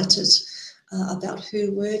really excited about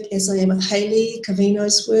her work, as I am with Hayley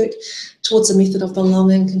Cavino's work towards a method of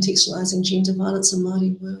belonging, contextualising gender violence in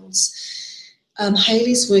Māori worlds.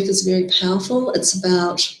 Hayley's work is very powerful. It's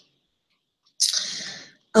about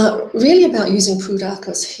really about using Pūrākau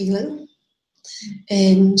as healing,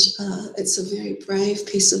 and it's a very brave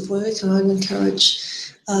piece of work. And I would encourage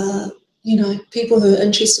people who are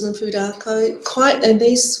interested in Pūrākau, and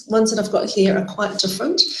these ones that I've got here are quite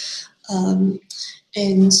different,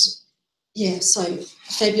 and yeah, so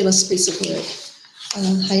fabulous piece of work.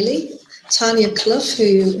 Hayley, Tanya Cliff,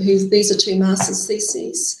 who these are 2 master's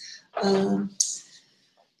theses,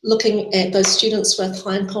 looking at those students with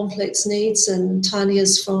high and complex needs, and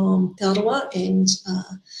Tanya's from Te Arawa, and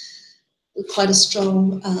quite a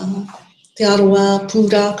strong Te Arawa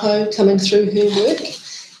Pūrākau coming through her work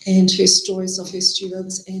and her stories of her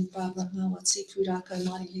students, and Barbara Mawati, Pūrākau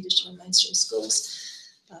Māori Leadership in Mainstream Schools.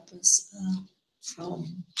 Barbara's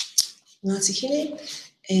from Ngāti Hine,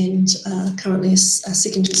 and currently a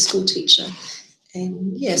secondary school teacher.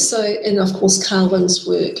 And yeah, and of course Carwyn's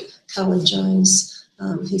work, Carwyn Jones,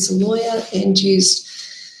 he's a lawyer and used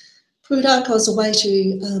Pūrākau as a way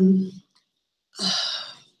to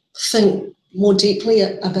think more deeply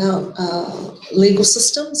about legal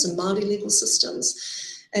systems and Māori legal systems.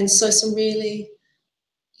 And so some really,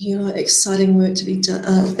 exciting work to be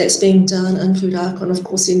done, that's being done in Pūrākau, and of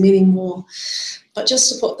course there are many more. But just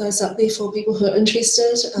to put those up there for people who are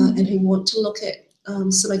interested and who want to look at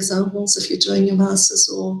some examples if you're doing your master's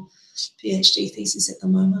or PhD thesis at the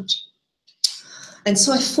moment. And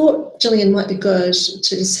so I thought, Jillian, might be good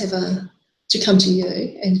to just to come to you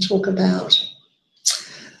and talk about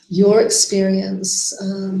your experience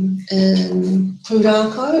in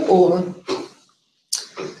Pūrākau, or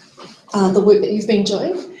the work that you've been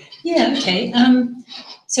doing. Yeah, okay.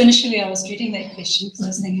 So initially I was dreading that question because I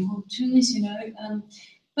was thinking, well, geez,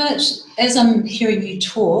 but as I'm hearing you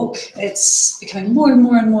talk, it's becoming more and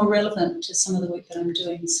more and more relevant to some of the work that I'm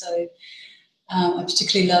doing. So I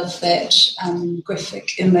particularly love that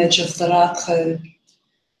graphic image of the rākau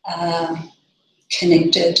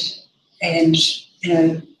connected, and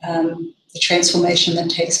the transformation that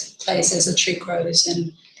takes place as a tree grows,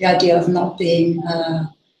 and the idea of not being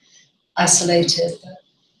isolated, but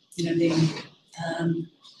being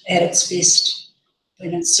at its best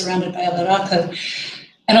when it's surrounded by other rākau.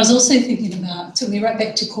 And I was also thinking about, took me right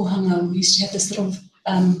back to Kohanga. We used to have this little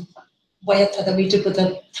waiata that we did with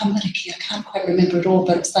the tamariki. I can't quite remember it all,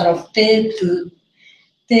 but it's that of te pu,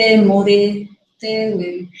 te more, te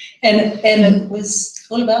we. And it was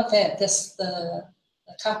all about that, the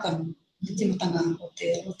kākam, the timatanga o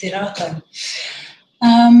te rākau.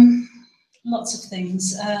 Lots of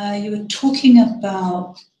things. You were talking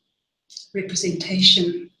about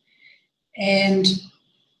representation, and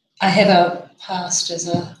I have a past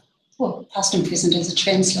past and present as a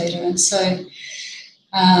translator, and so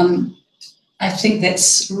I think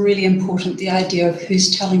that's really important, the idea of who's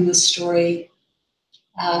telling the story,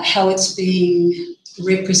 how it's being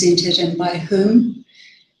represented and by whom.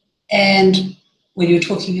 And when you're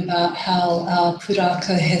talking about how our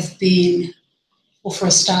Pūrākau have been, or for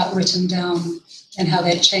a start, written down, and how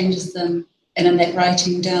that changes them, and in that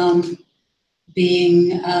writing down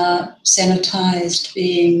being sanitized,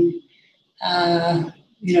 being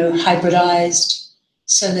hybridized,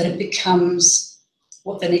 so that it becomes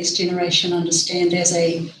what the next generation understand as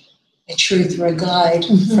a truth or a guide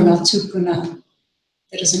from our tupuna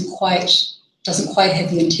that doesn't quite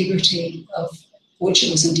have the integrity of which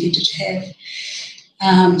it was intended to have.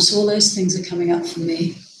 So all those things are coming up for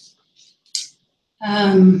me.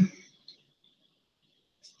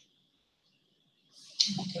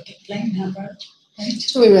 Okay, blank now, bro.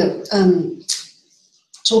 So we were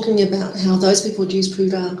talking about how those people would use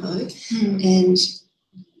Pūrākau, and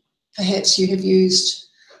perhaps you have used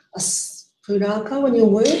a Pūrākau in your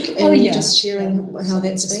work, and you're just sharing how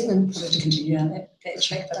that's been. And to continue down that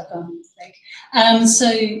track, but I've gone back. So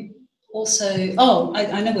also,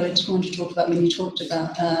 I know what I just wanted to talk about when you talked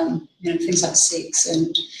about things like sex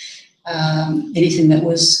and anything that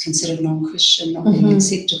was considered non-Christian not being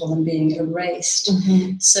acceptable and being erased.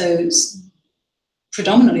 So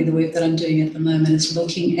predominantly the work that I'm doing at the moment is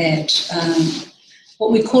looking at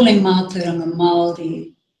what we're calling Mātauranga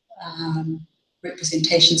Māori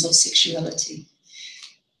representations of sexuality.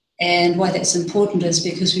 And why that's important is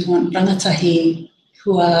because we want rangatahi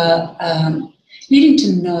who are needing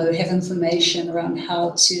to know, have information around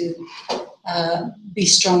how to be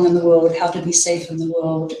strong in the world, how to be safe in the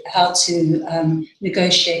world, how to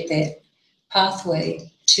negotiate that pathway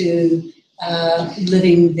to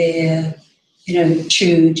living their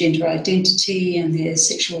true gender identity and their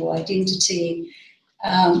sexual identity.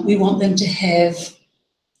 We want them to have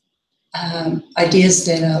ideas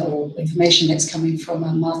that are, or information that's coming from a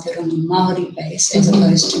Mātauranga Māori base as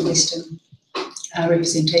opposed to Western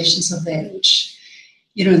representations of that, which,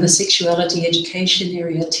 in the sexuality education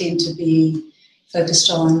area tend to be focused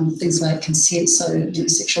on things like consent, so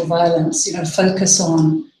sexual violence, focus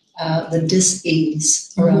on the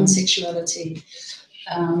dis-ease around sexuality,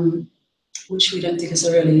 which we don't think is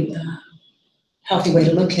a really healthy way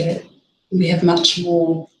to look at it. We have much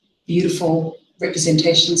more beautiful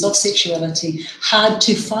representations of sexuality, hard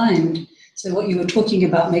to find. So what you were talking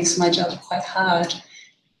about makes my job quite hard.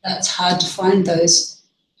 It's hard to find those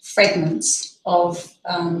fragments of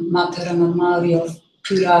Mātauranga Māori, of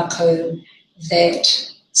Pūrākau,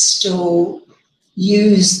 that still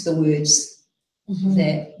use the words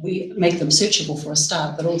that we make them searchable for a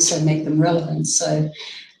start, but also make them relevant. So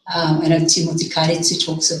I know Timothy Karetsu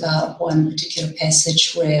talks about one particular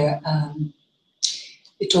passage where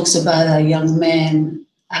it talks about a young man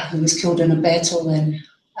who was killed in a battle, and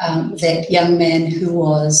that young man who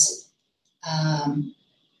was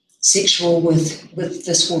sexual with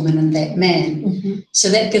this woman and that man. So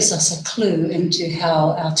that gives us a clue into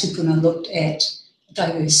how our tupuna looked at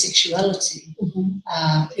diverse sexuality.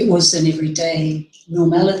 It was an everyday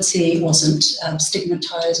normality, it wasn't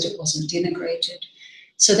stigmatized, it wasn't denigrated.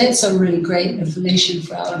 So that's a really great information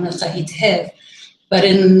for our rangatahi to have. But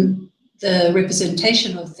in the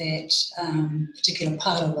representation of that particular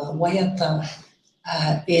part of a waiata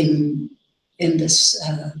in this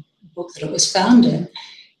book that it was found in,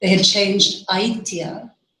 they had changed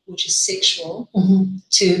aitia, which is sexual,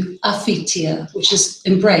 to awhitia, which is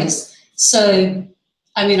embrace. So,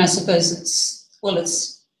 I suppose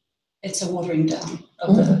it's a watering down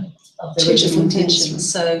of the original intention.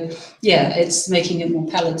 So, it's making it more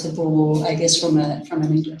palatable, I guess, from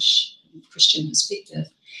an English Christian perspective.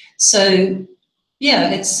 So,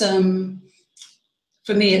 it's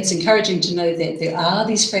for me, it's encouraging to know that there are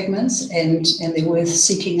these fragments and they're worth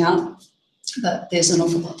seeking out. But there's an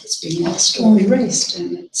awful lot that's been lost or erased,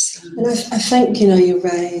 and it's. And I think you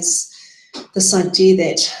raise this idea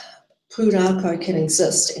that Pūrākau can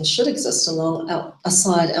exist and should exist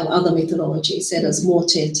aside our other methodologies, that is more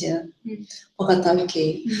tetea,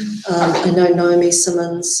 whakatauki. I know Naomi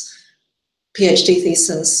Simmons' PhD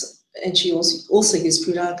thesis, and she also used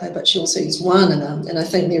Pūrākau, but she also used wānanga, and I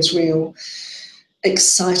think there's real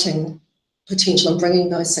exciting potential in bringing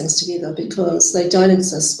those things together because they don't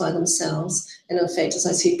exist by themselves. And in fact, as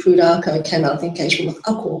I said, Pūrākau came out of the engagement with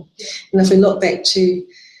ako. And if we look back to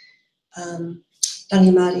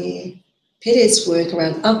Rangimari Pere's work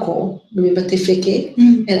around ako, remember Te Wheke,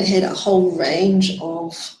 and it had a whole range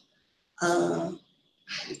of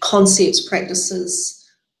concepts, practices,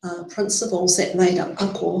 principles that made up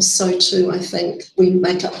ako. So too, I think we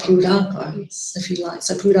make up Pūrākau, if you like.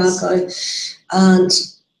 So Pūrākau aren't,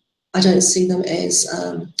 I don't see them as,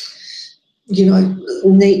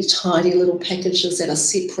 neat, tidy little packages that are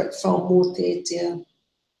separate from more te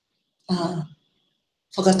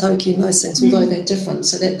whakatauki and those things, although they're different,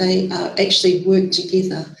 so that they actually work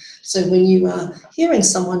together. So when you are hearing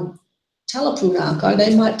someone tell a Pūrākau,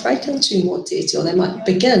 they might break into more te, or they might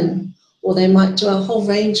begin, or they might do a whole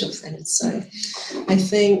range of things. So I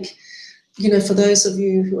think, for those of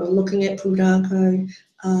you who are looking at Pūrākau,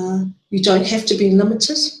 you don't have to be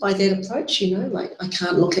limited by that approach, like I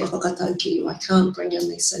can't look at whakatauki, or I can't bring in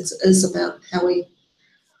these things. It is about how we...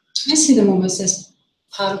 I see them almost as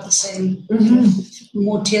part of the same.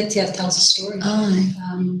 More teatea tells a story.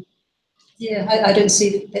 I don't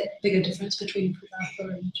see that bigger difference between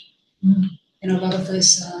Pūrākau and a lot of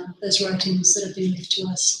those writings that have been left to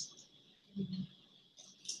us.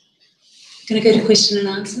 Going to go to question and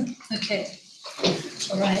answer? Okay.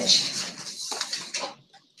 All right.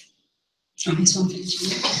 Oh, here's one for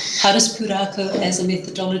you. How does Pūrākau as a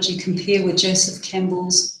methodology compare with Joseph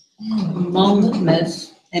Campbell's Hmong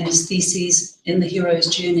myth and his theses in The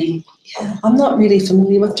Hero's Journey? Yeah, I'm not really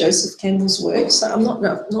familiar with Joseph Campbell's work, so I'm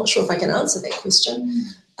not sure if I can answer that question.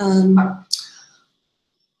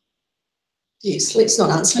 Yes, let's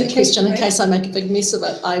not answer that question in case I make a big mess of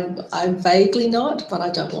it. I vaguely know it, but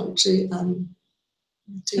I don't want to do that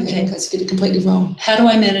in case I get it completely wrong. How do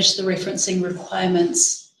I manage the referencing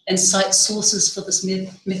requirements and cite sources for this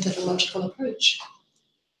methodological approach?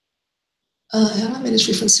 How do I manage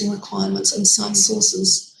referencing requirements and cite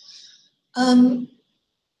sources?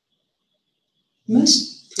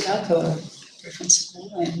 Most Pūrākau are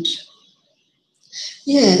referenceable, and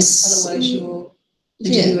yes, otherwise you're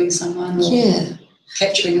interviewing someone or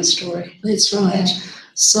capturing a story. That's right.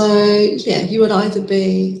 So yeah, you would either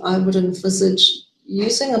be, I would envisage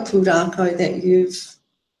using a Pūrākau that you've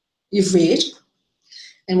read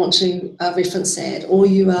and want to reference that, or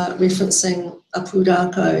you are referencing a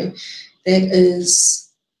Pūrākau that is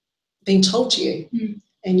being told to you,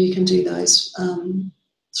 and you can do those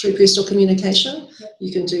through personal communication.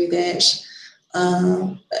 You can do that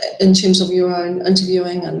in terms of your own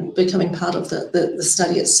interviewing and becoming part of the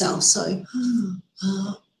study itself. So,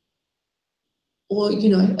 or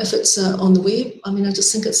if it's on the web, I mean, I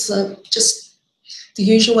just think it's just the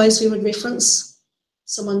usual ways we would reference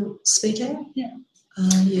someone speaking.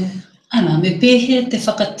 Ana, me pēhea te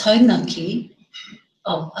whakataunaki,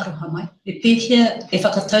 aroha mai, me pēhea e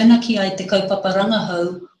whakataunaki ai te kaupapa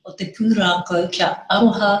rangahau o te Pūrākau kia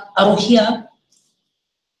arohia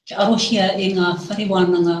e ngā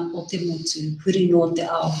whariwānanga o te motu, huri no te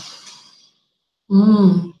ao.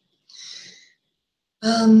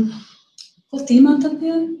 Ko tīmata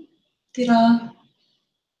pia, te rā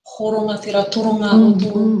horonga, te rā toronga o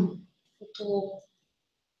tō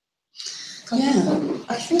Yeah,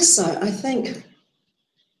 I think so. I think,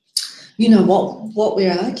 what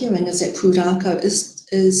we're arguing is that Pūrākau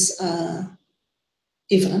is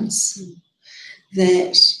evidence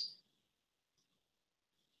that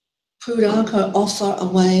Pūrākau offer a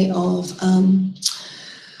way of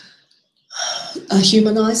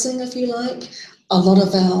humanising, if you like, a lot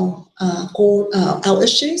of our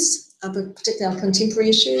issues. Particularly our contemporary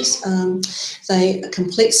issues. They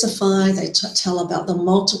complexify, they tell about the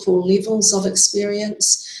multiple levels of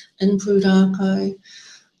experience in Pūrākau,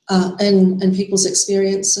 in people's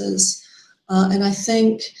experiences. And I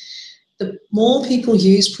think the more people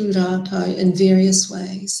use Pūrākau in various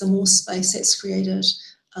ways, the more space that's created.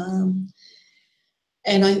 And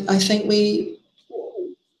I think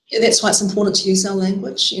that's why it's important to use our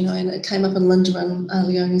language, and it came up in Linda and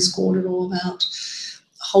Leonie's Corner all about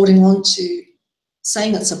holding on to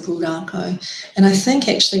saying it's a Pūrākau. And I think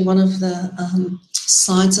actually one of the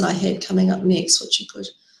slides that I had coming up next, which you could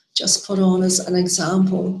just put on as an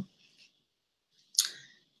example,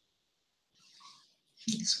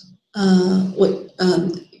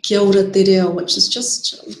 Kia ora te reo, which is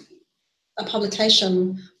just a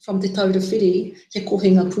publication from Te Taura Whiri, He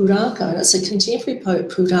Kohinga Pūrākau. It's a contemporary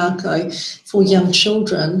Pūrākau for young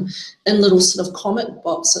children in little sort of comic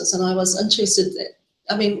boxes. And I was interested that,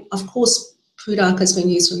 I mean, of course, Pūrākau has been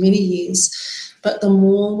used for many years, but the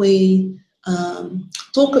more we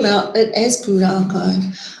talk about it as Pūrākau,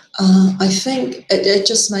 I think it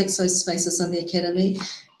just makes those spaces in the academy,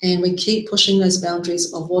 and we keep pushing those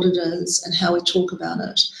boundaries of what it is and how we talk about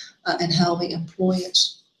it and how we employ it.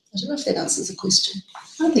 I don't know if that answers the question.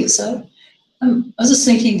 I think so. I was just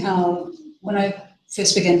thinking how when I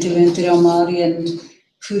first began to learn te reo Māori and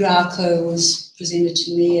Pūrākau was presented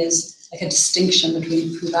to me as like a distinction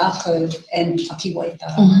between Pūrākau and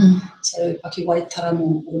pakiwaitara. So pakiwaitara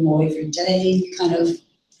more everyday kind of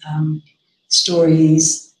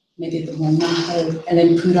stories, maybe a bit more maho, and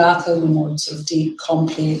then Pūrākau were more sort of deep,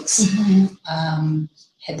 complex,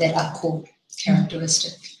 had that ako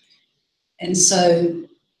characteristic. And so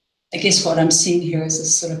I guess what I'm seeing here is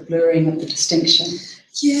this sort of blurring of the distinction.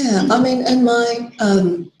 Yeah, I mean, in my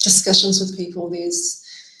discussions with people, there's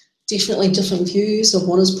definitely different views of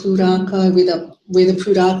what is Pūrākau, whether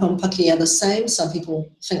Pūrākau and Paki are the same. Some people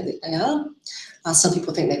think that they are. Some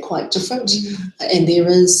people think they're quite different. And there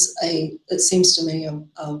is it seems to me,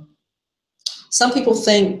 some people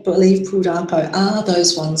believe Pūrākau are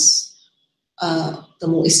those ones, the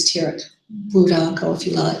more esoteric Pūrākau, if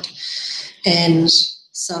you like. And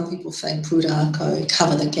some people think Pūrākau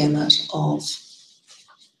cover the gamut of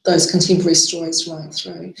those contemporary stories right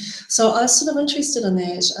through. So I was sort of interested in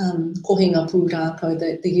that, kohinga Pūrākau,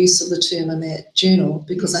 the use of the term in that journal,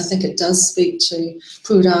 because I think it does speak to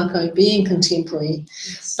Pūrākau being contemporary.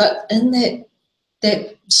 Yes. But in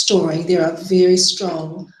that story, there are very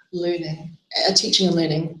strong teaching and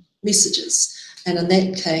learning messages. And in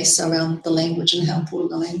that case, around the language and how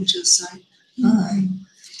important the language is. So,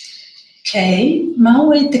 Okay,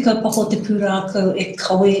 maue te kaupapa te Pūrākau e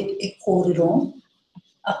kawe e kōrero,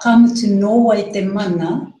 a kamutu nōwai te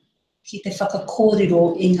mana ki te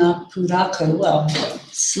whakakōrero I ngā Pūrākau. Well,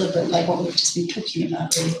 it's a little bit like what we've just been talking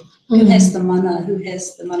about, really. Who has the mana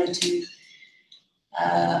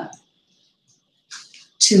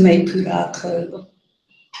to make Pūrākau,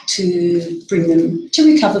 to bring them, to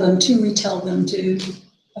recover them, to retell them,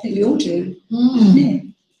 I think we all do. Yeah.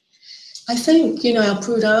 I think, our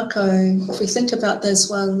Pūrākau, if we think about those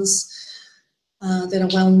ones that are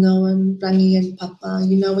well known, Rangi and Papa,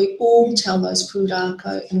 we all tell those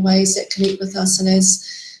Pūrākau in ways that connect with us. And as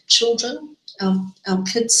children, our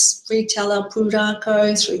kids retell our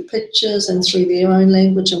Pūrākau through pictures and through their own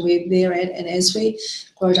language and where they're at. And as we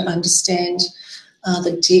grow to understand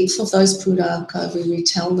the depth of those Pūrākau, we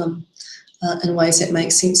retell them in ways that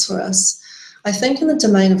make sense for us. I think in the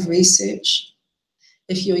domain of research,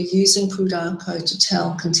 if you're using Pūrākau to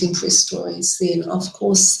tell contemporary stories, then of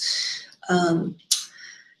course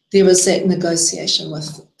there is that negotiation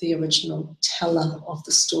with the original teller of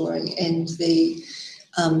the story and the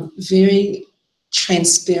very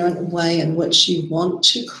transparent way in which you want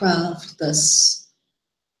to craft this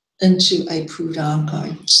into a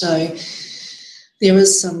Pūrākau. So there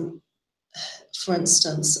is some, for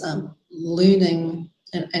instance, learning,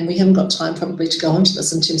 and we haven't got time probably to go into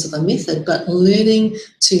this in terms of the method, but learning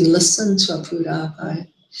to listen to a Pūrākau.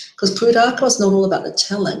 Because Pūrākau is not all about the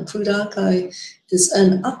telling. Pūrākau is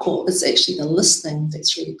in ako, it's actually the listening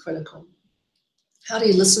that's really critical. How do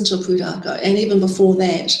you listen to a Pūrākau? And even before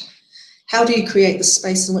that, how do you create the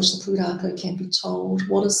space in which the Pūrākau can be told?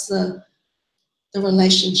 What is the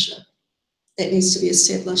relationship that needs to be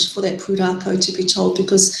established for that Pūrākau to be told?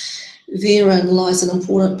 Because therein lies an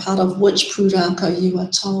important part of which Pūrākau you are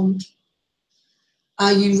told.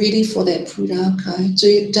 Are you ready for that Pūrākau?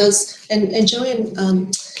 And Jillian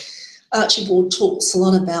Archibald talks a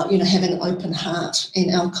lot about, having an open heart,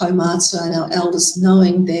 and our kaumātua and our elders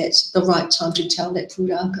knowing that the right time to tell that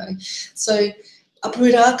Pūrākau. So a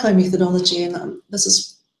Pūrākau methodology, and this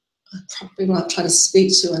is probably what I'm trying to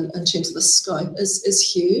speak to in terms of the scope, is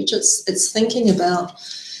huge. It's thinking about,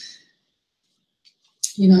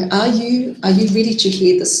 are you ready to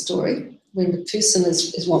hear the story when the person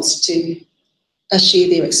wants to share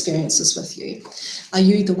their experiences with you? Are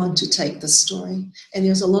you the one to take the story? And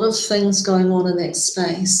there's a lot of things going on in that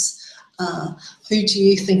space. Who do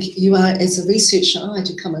you think you are as a researcher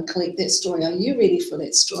to come and collect that story? Are you ready for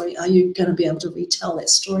that story? Are you going to be able to retell that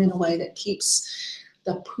story in a way that keeps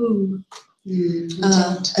the poo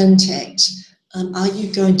intact? Are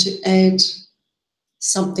you going to add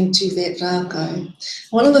something to that rākau?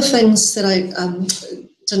 One of the things that I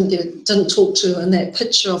didn't talk to in that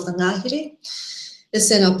picture of the ngahere is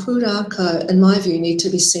that our Pūrākau, in my view, need to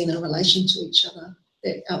be seen in relation to each other.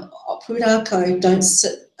 That our Pūrākau don't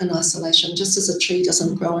sit in isolation, just as a tree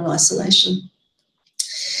doesn't grow in isolation.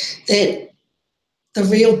 That the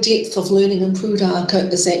real depth of learning in Pūrākau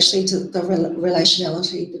is actually to the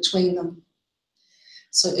relationality between them.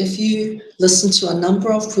 So if you listen to a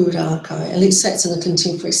number of Pūrākau, and let's say it's in a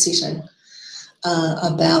contemporary setting,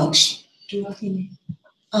 about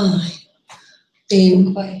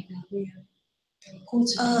then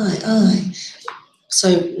so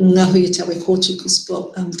ngā hui te awe kōtuku's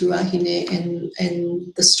book, Ruahine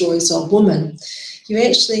and the stories of women, you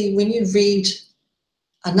actually, when you read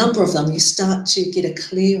a number of them, you start to get a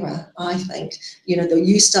clearer, I think,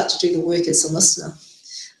 you start to do the work as a listener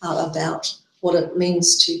about what it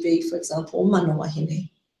means to be, for example, mana wahine,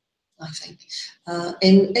 I think.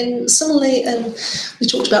 And similarly, we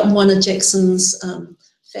talked about Moana Jackson's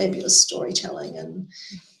fabulous storytelling and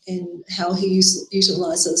how he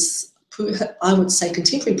utilises, I would say,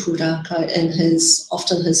 contemporary Pūrākau in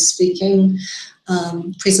often his speaking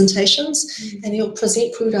presentations, and he'll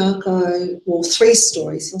present Pūrākau, well, 3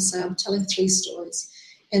 stories. He'll say, I'm telling 3 stories,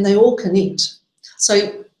 and they all connect.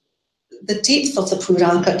 So the depth of the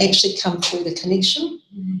Pūrākau actually come through the connection.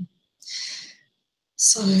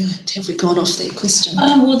 So have we gone off that question?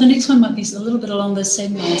 Well, the next one might be a little bit along those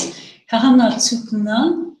same lines. Ka hana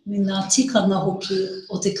tukunga me ngā tikanga hoki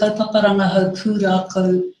o te kaupapa rangahau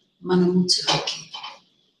Pūrākau mana mutu hoki.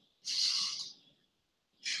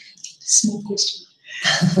 Small question.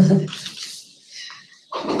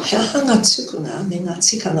 He hanga tukunga me ngā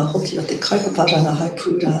tikanga hoki o te kaupapa rangahau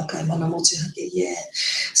Pūrākau mana motuhake, yeah.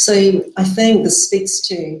 So I think this speaks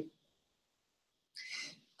to,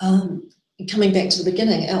 coming back to the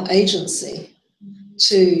beginning, our agency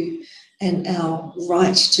and our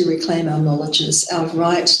right to reclaim our knowledges, our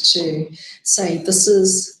right to say this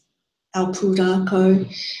is our Pūrākau,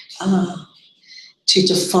 to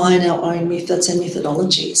define our own methods and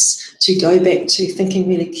methodologies, to go back to thinking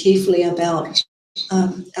really carefully about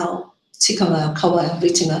our tikanga, our kawa, our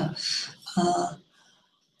ritinga, our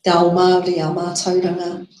Māori, our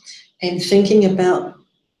mātauranga, and thinking about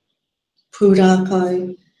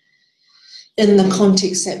Pūrākau in the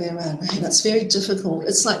context that we're in. And it's very difficult.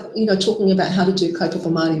 It's like, talking about how to do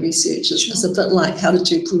kaupapa Māori research is a bit like how to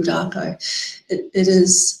do Pūrākau. It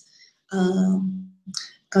is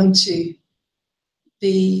going to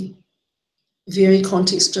be very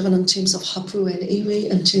context driven in terms of hapu and iwi,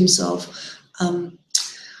 in terms of our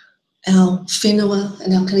whenua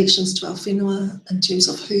and our connections to our whenua, in terms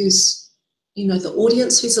of who's, the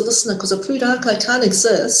audience, who's a listener, because a Pūrākau can't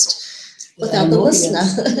exist without the listener.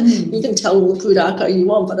 You can tell all the Pūrākau you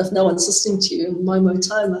want, but if no one's listening to you, momo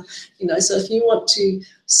taima, so if you want to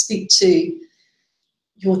speak to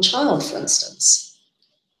your child, for instance,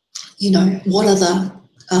 what are the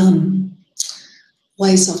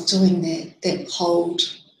ways of doing that hold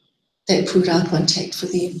that Pūrākau intact for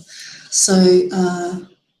them? So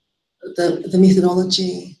the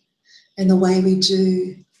methodology and the way we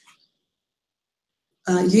do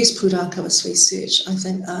use Pūrākau as research, I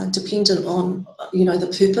think, are dependent on,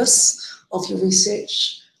 the purpose of your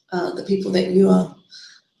research, the people that you are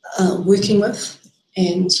working with,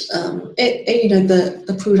 and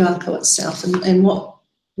the Pūrākau itself, and what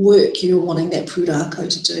work you're wanting that Pūrākau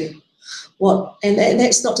to do. And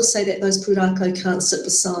that's not to say that those Pūrākau can't sit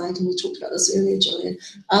beside, and we talked about this earlier, Jillian,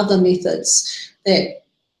 other methods that,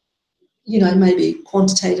 may be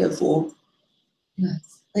quantitative or,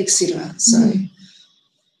 etc. So they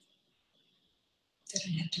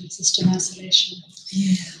don't have to exist in isolation.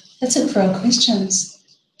 Yeah. That's it for our questions.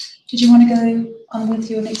 Did you want to go on with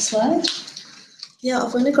your next slide? Yeah,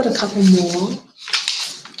 I've only got a couple more.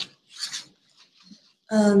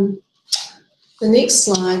 The next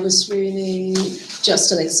slide was really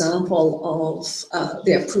just an example of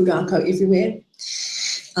there are Pūrākau everywhere.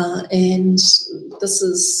 And this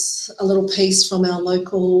is a little piece from our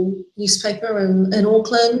local newspaper in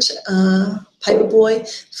Auckland, Paperboy,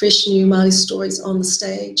 fresh new Māori stories on the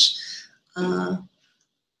stage.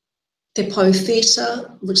 Te Pou Theatre,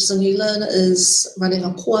 which is in New Zealand, is running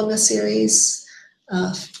a koanga series,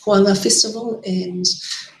 koanga festival, and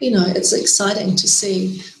it's exciting to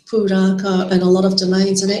see Pūrākau in a lot of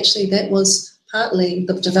domains, and actually that was partly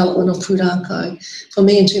the development of Pūrākau for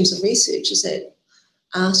me in terms of research, is that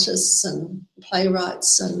artists and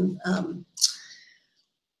playwrights and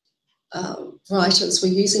writers were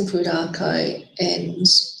using Pūrākau and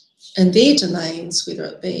in their domains, whether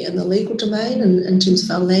it be in the legal domain and in terms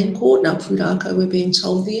of our land court, now Pūrākau were being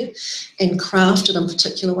told there and crafted in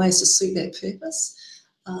particular ways to suit that purpose.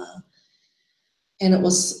 And it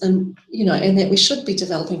was, and that we should be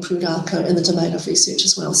developing Pūrākau in the domain of research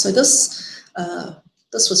as well. So this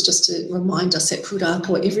was just to remind us that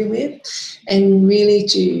Pūrākau are everywhere, and really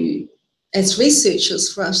to, as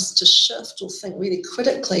researchers, for us to shift or think really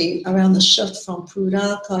critically around the shift from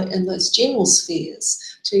Pūrākau in those general spheres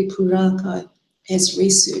to Pūrākau as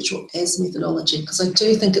research or as methodology, because I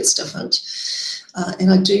do think it's different,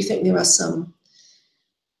 and I do think there are some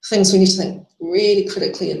things we need to think really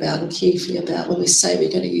critically about and carefully about when we say we're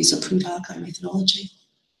going to use a Pūrākau methodology.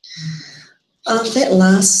 That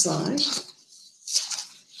last slide.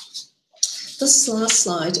 This last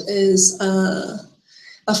slide is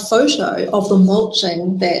a photo of the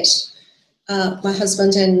mulching that my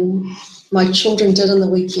husband and my children did on the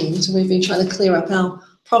weekend. We've been trying to clear up our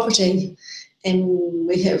property, and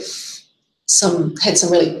we have had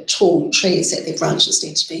some really tall trees that their branches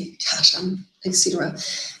need to be cut, etc.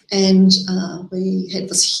 And we had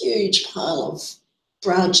this huge pile of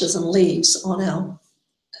branches and leaves on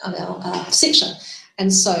our section,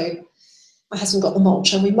 and so my husband got the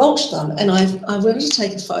mulch and we mulched them, and I wanted to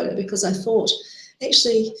take a photo because I thought,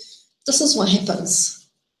 actually, this is what happens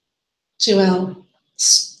to our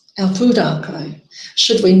Pūrākau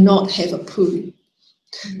should we not have a pū,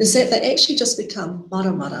 is that they actually just become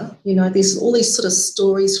maramara. There's all these sort of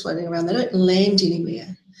stories floating around. They don't land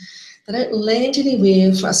anywhere. They don't land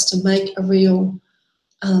anywhere for us to make a real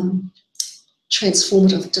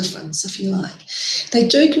transformative difference, if you like. They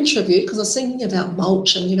do contribute, because I was thinking about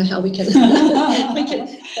mulch and how we can,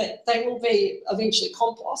 they will be eventually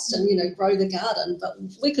compost and grow the garden, but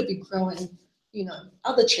we could be growing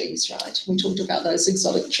other trees, right? We talked about those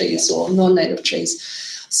exotic trees or non-native trees.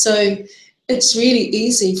 So it's really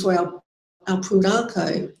easy for our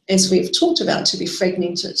Pūrākau, as we've talked about, to be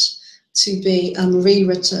fragmented, to be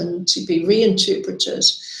rewritten, to be reinterpreted,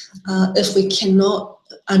 if we cannot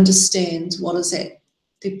understand what is at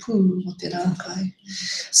te pū o te rākau.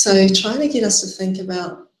 So trying to get us to think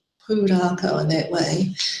about Pūrākau in that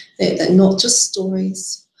way, that they're not just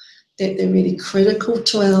stories, that they're really critical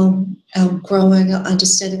to our growing, our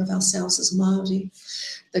understanding of ourselves as Māori.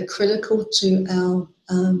 They're critical to our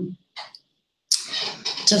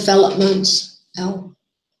development, our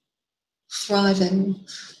thriving,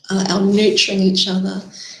 our nurturing each other.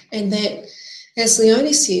 And that, as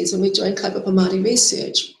Leonie says, when we're doing kaupapa Māori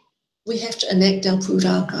research, we have to enact our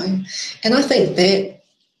Pūrākau. And I think that,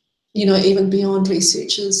 even beyond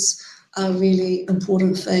research is a really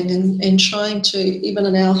important thing, and trying to, even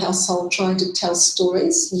in our household, trying to tell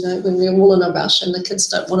stories, when we're all in a rush and the kids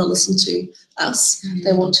don't want to listen to us,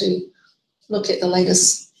 they want to look at the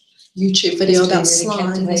latest YouTube video about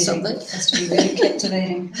slime or something. It has to be really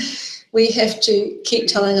captivating. We have to keep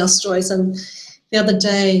telling our stories. And the other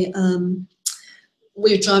day,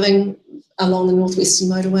 we were driving along the Northwestern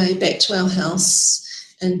Motorway back to our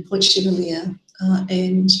house in Point Chevalier,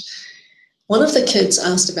 and one of the kids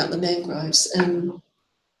asked about the mangroves, and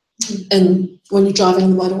when you're driving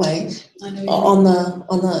on the motorway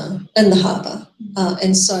in the harbour,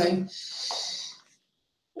 and so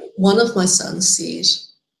one of my sons said,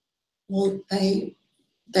 well, they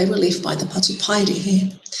were left by the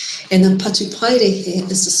patupaerehe, and the patupaerehe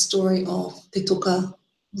is the story of te toka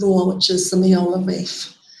roa, which is the Meola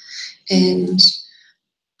Reef, and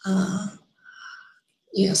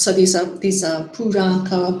so these are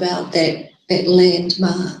Pūrākau about that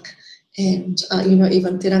landmark, and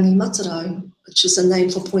even Te Rangi Matarau, which is a name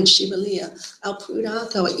for Point Chevalier. Our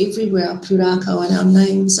Pūrākau are everywhere. Our Pūrākau and our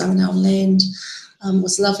names are in our land. It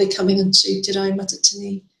was lovely coming into Te Rau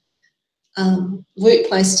Matatini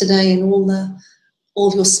workplace today, and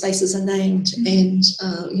all your spaces are named, and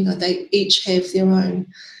they each have their own,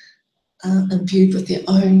 imbued with their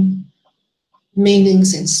own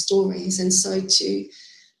meanings and stories. And so to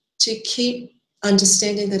keep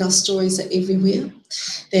understanding that our stories are everywhere,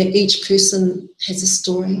 that each person has a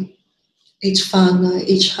story, each whānau,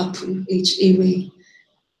 each hapu, each iwi,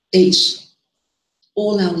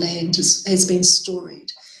 all our land has been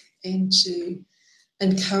storied, and to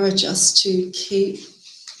encourage us to keep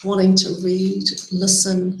wanting to read,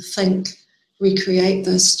 listen, think, recreate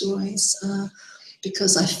those stories,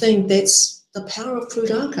 because I think that's the power of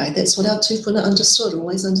Pūrākau. That's what our tūpuna understood,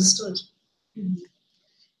 always understood. Mm.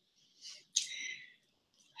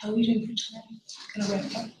 How are we doing for time? Going to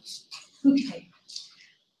wrap up?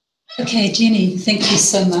 Okay, Jenny, thank you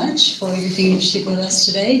so much for everything you've shared with us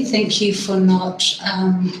today. Thank you for not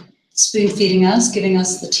spoon-feeding us, giving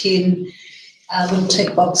us the 10 little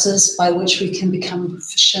tick boxes by which we can become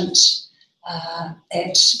proficient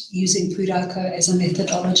at using Pūrākau as a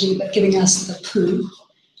methodology, but giving us the pū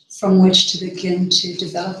from which to begin to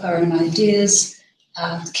develop our own ideas,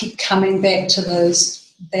 keep coming back to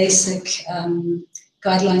those basic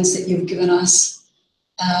guidelines that you've given us,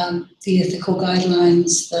 the ethical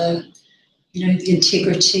guidelines, the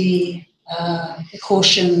integrity, the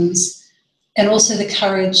cautions, and also the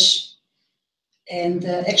courage, and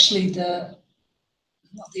not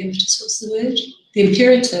the impetus, what's the word? The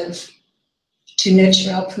imperative to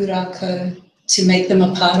nurture our Pūrākau, to make them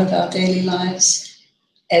a part of our daily lives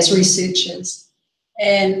as researchers,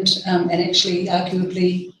 and actually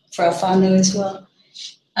arguably for our whānau as well.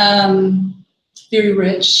 Very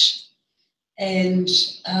rich. And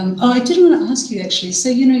I did want to ask you actually, so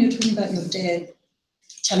you're talking about your dad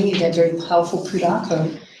telling you that very powerful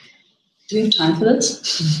Pūrākau. Do we have time for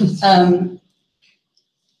this?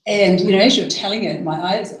 And as you're telling it, my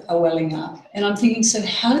eyes are welling up, and I'm thinking, so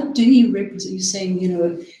how do you represent? You're saying,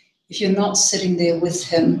 if you're not sitting there with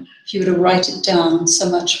him, if you were to write it down, so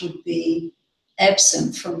much would be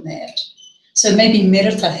absent from that. So maybe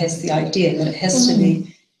Merita has the idea that it has to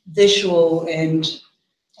be visual and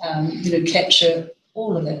capture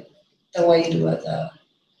all of it the way you do it, though.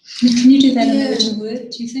 Can you do that in a written word,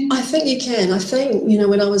 do you think? I think you can. I think,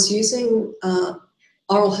 when I was using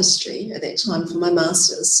oral history at that time for my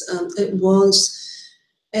master's, it was,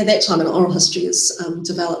 at that time, an oral history is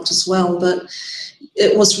developed as well, but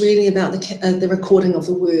it was really about the recording of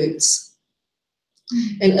the words.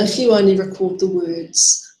 And if you only record the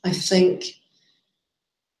words, I think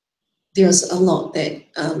there's a lot that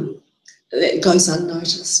goes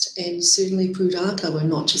unnoticed, and certainly Pūrākau were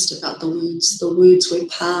not just about the words. The words were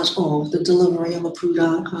part of the delivery of a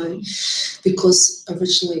Pūrākau, because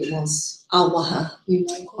originally it was awaha,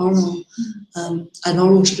 oral, an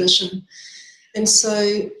oral tradition. And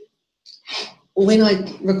so when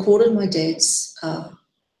I recorded my dad's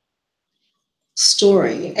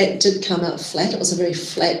story, it did come out flat. It was a very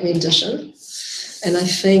flat rendition. And I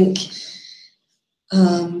think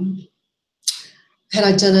had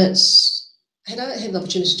I done it, had I had the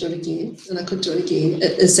opportunity to do it again, and I could do it again,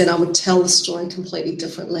 is that I would tell the story completely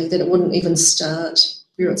differently, that it wouldn't even start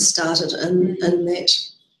where it started in that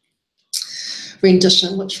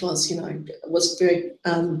rendition, which was, was very,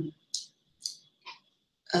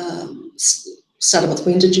 started with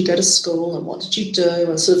when did you go to school and what did you do,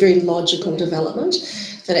 and sort of very logical development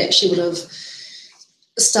that actually would have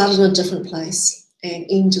started in a different place and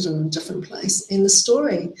ended in a different place. And the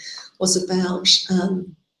story was about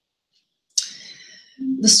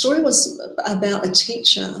a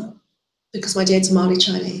teacher, because my dad's Māori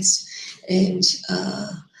Chinese, and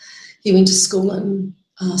he went to school in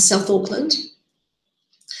South Auckland,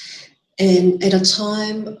 and at a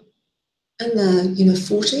time in the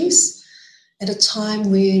 40s, at a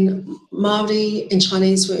time when Māori and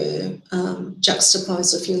Chinese were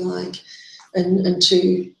juxtaposed, if you like,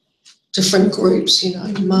 into different groups,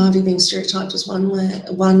 Māori being stereotyped as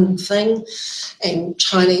one thing, and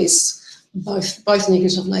Chinese both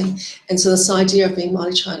negatively. And so this idea of being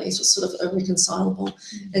Māori Chinese was sort of irreconcilable.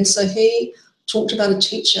 And so he talked about a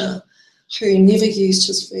teacher who never used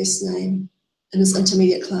his first name in his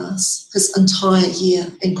intermediate class his entire year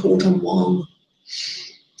and called him Wong.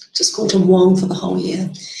 Just called him Wong for the whole year.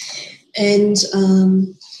 And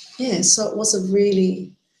so it was a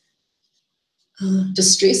really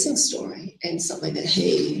distressing story, and something that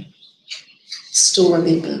he still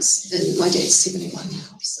remembers. And my dad's 71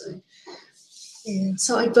 now, so yeah.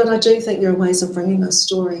 But I do think there are ways of bringing those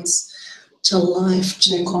stories to life,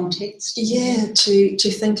 to context. Yeah, to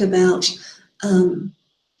think about,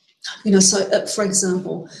 So, for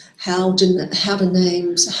example, how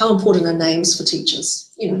important are names for teachers?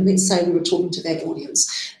 Let's say we were talking to that audience.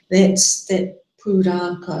 That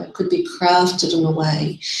pūrākau could be crafted in a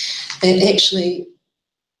way that actually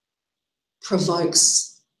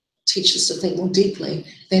provokes teachers to think more deeply,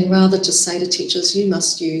 than rather to say to teachers, you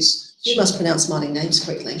must pronounce Māori names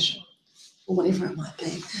correctly, or whatever it might be.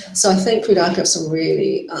 Yeah. So I think pūrākau has some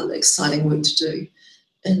really exciting work to do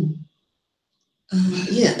in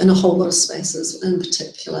a whole lot of spaces, in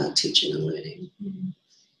particular teaching and learning.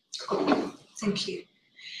 Cool. Thank you.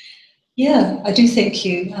 Yeah, I do thank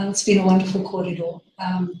you. It's been a wonderful corridor.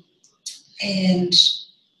 And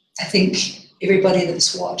I think everybody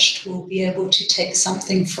that's watched will be able to take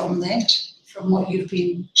something from that, from what you've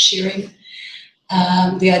been sharing.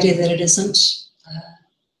 The idea that it isn't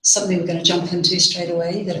something we're going to jump into straight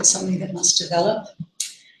away, that it's something that must develop.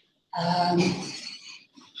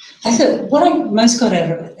 I think what I most got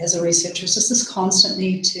out of it as a researcher is just this constant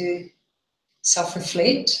need to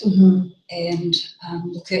self-reflect and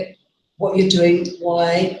look at what you're doing,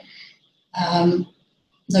 why,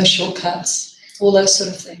 no shortcuts, all those sort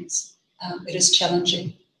of things. It is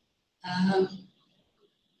challenging,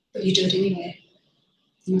 but you do it anyway.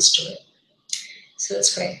 You must do it. So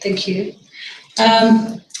that's great. Thank you.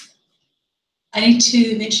 I need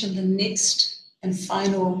to mention the next and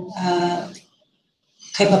final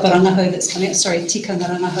Tikanga Rangahau that's coming up. Sorry, Tikanga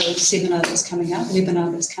Rangahau seminar that's coming up,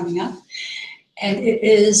 webinar that's coming up, and it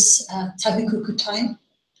is Tahukuku time.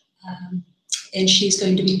 And she's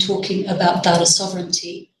going to be talking about data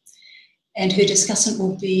sovereignty, and her discussant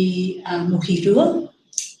will be Mohi Rua.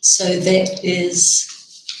 So that is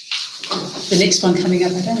the next one coming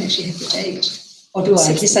up. I don't actually have the date. Or do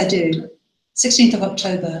I? Yes, I do. 16th of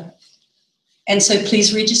October. And so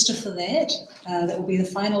please register for that. That will be the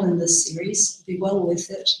final in this series. It'll be well worth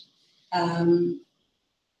it.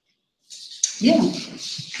 Yeah, I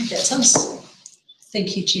think that's us.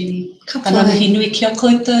 Thank you, Jenny. Ana mihi nui kia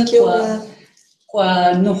koutou,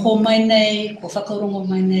 kua noho mai nei, kua whakarongo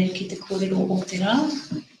mai nei ki te kōrero o te rā.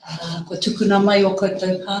 Kua tukuna mai o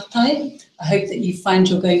koutou pātai. I hope that you find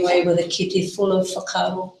you're going away with a kete full of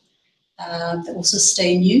whakaro that will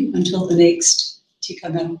sustain you until the next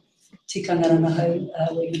Tikanga Rangahau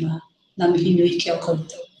webinar. Ngā mihi nui kia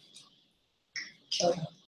koutou. Kia ora.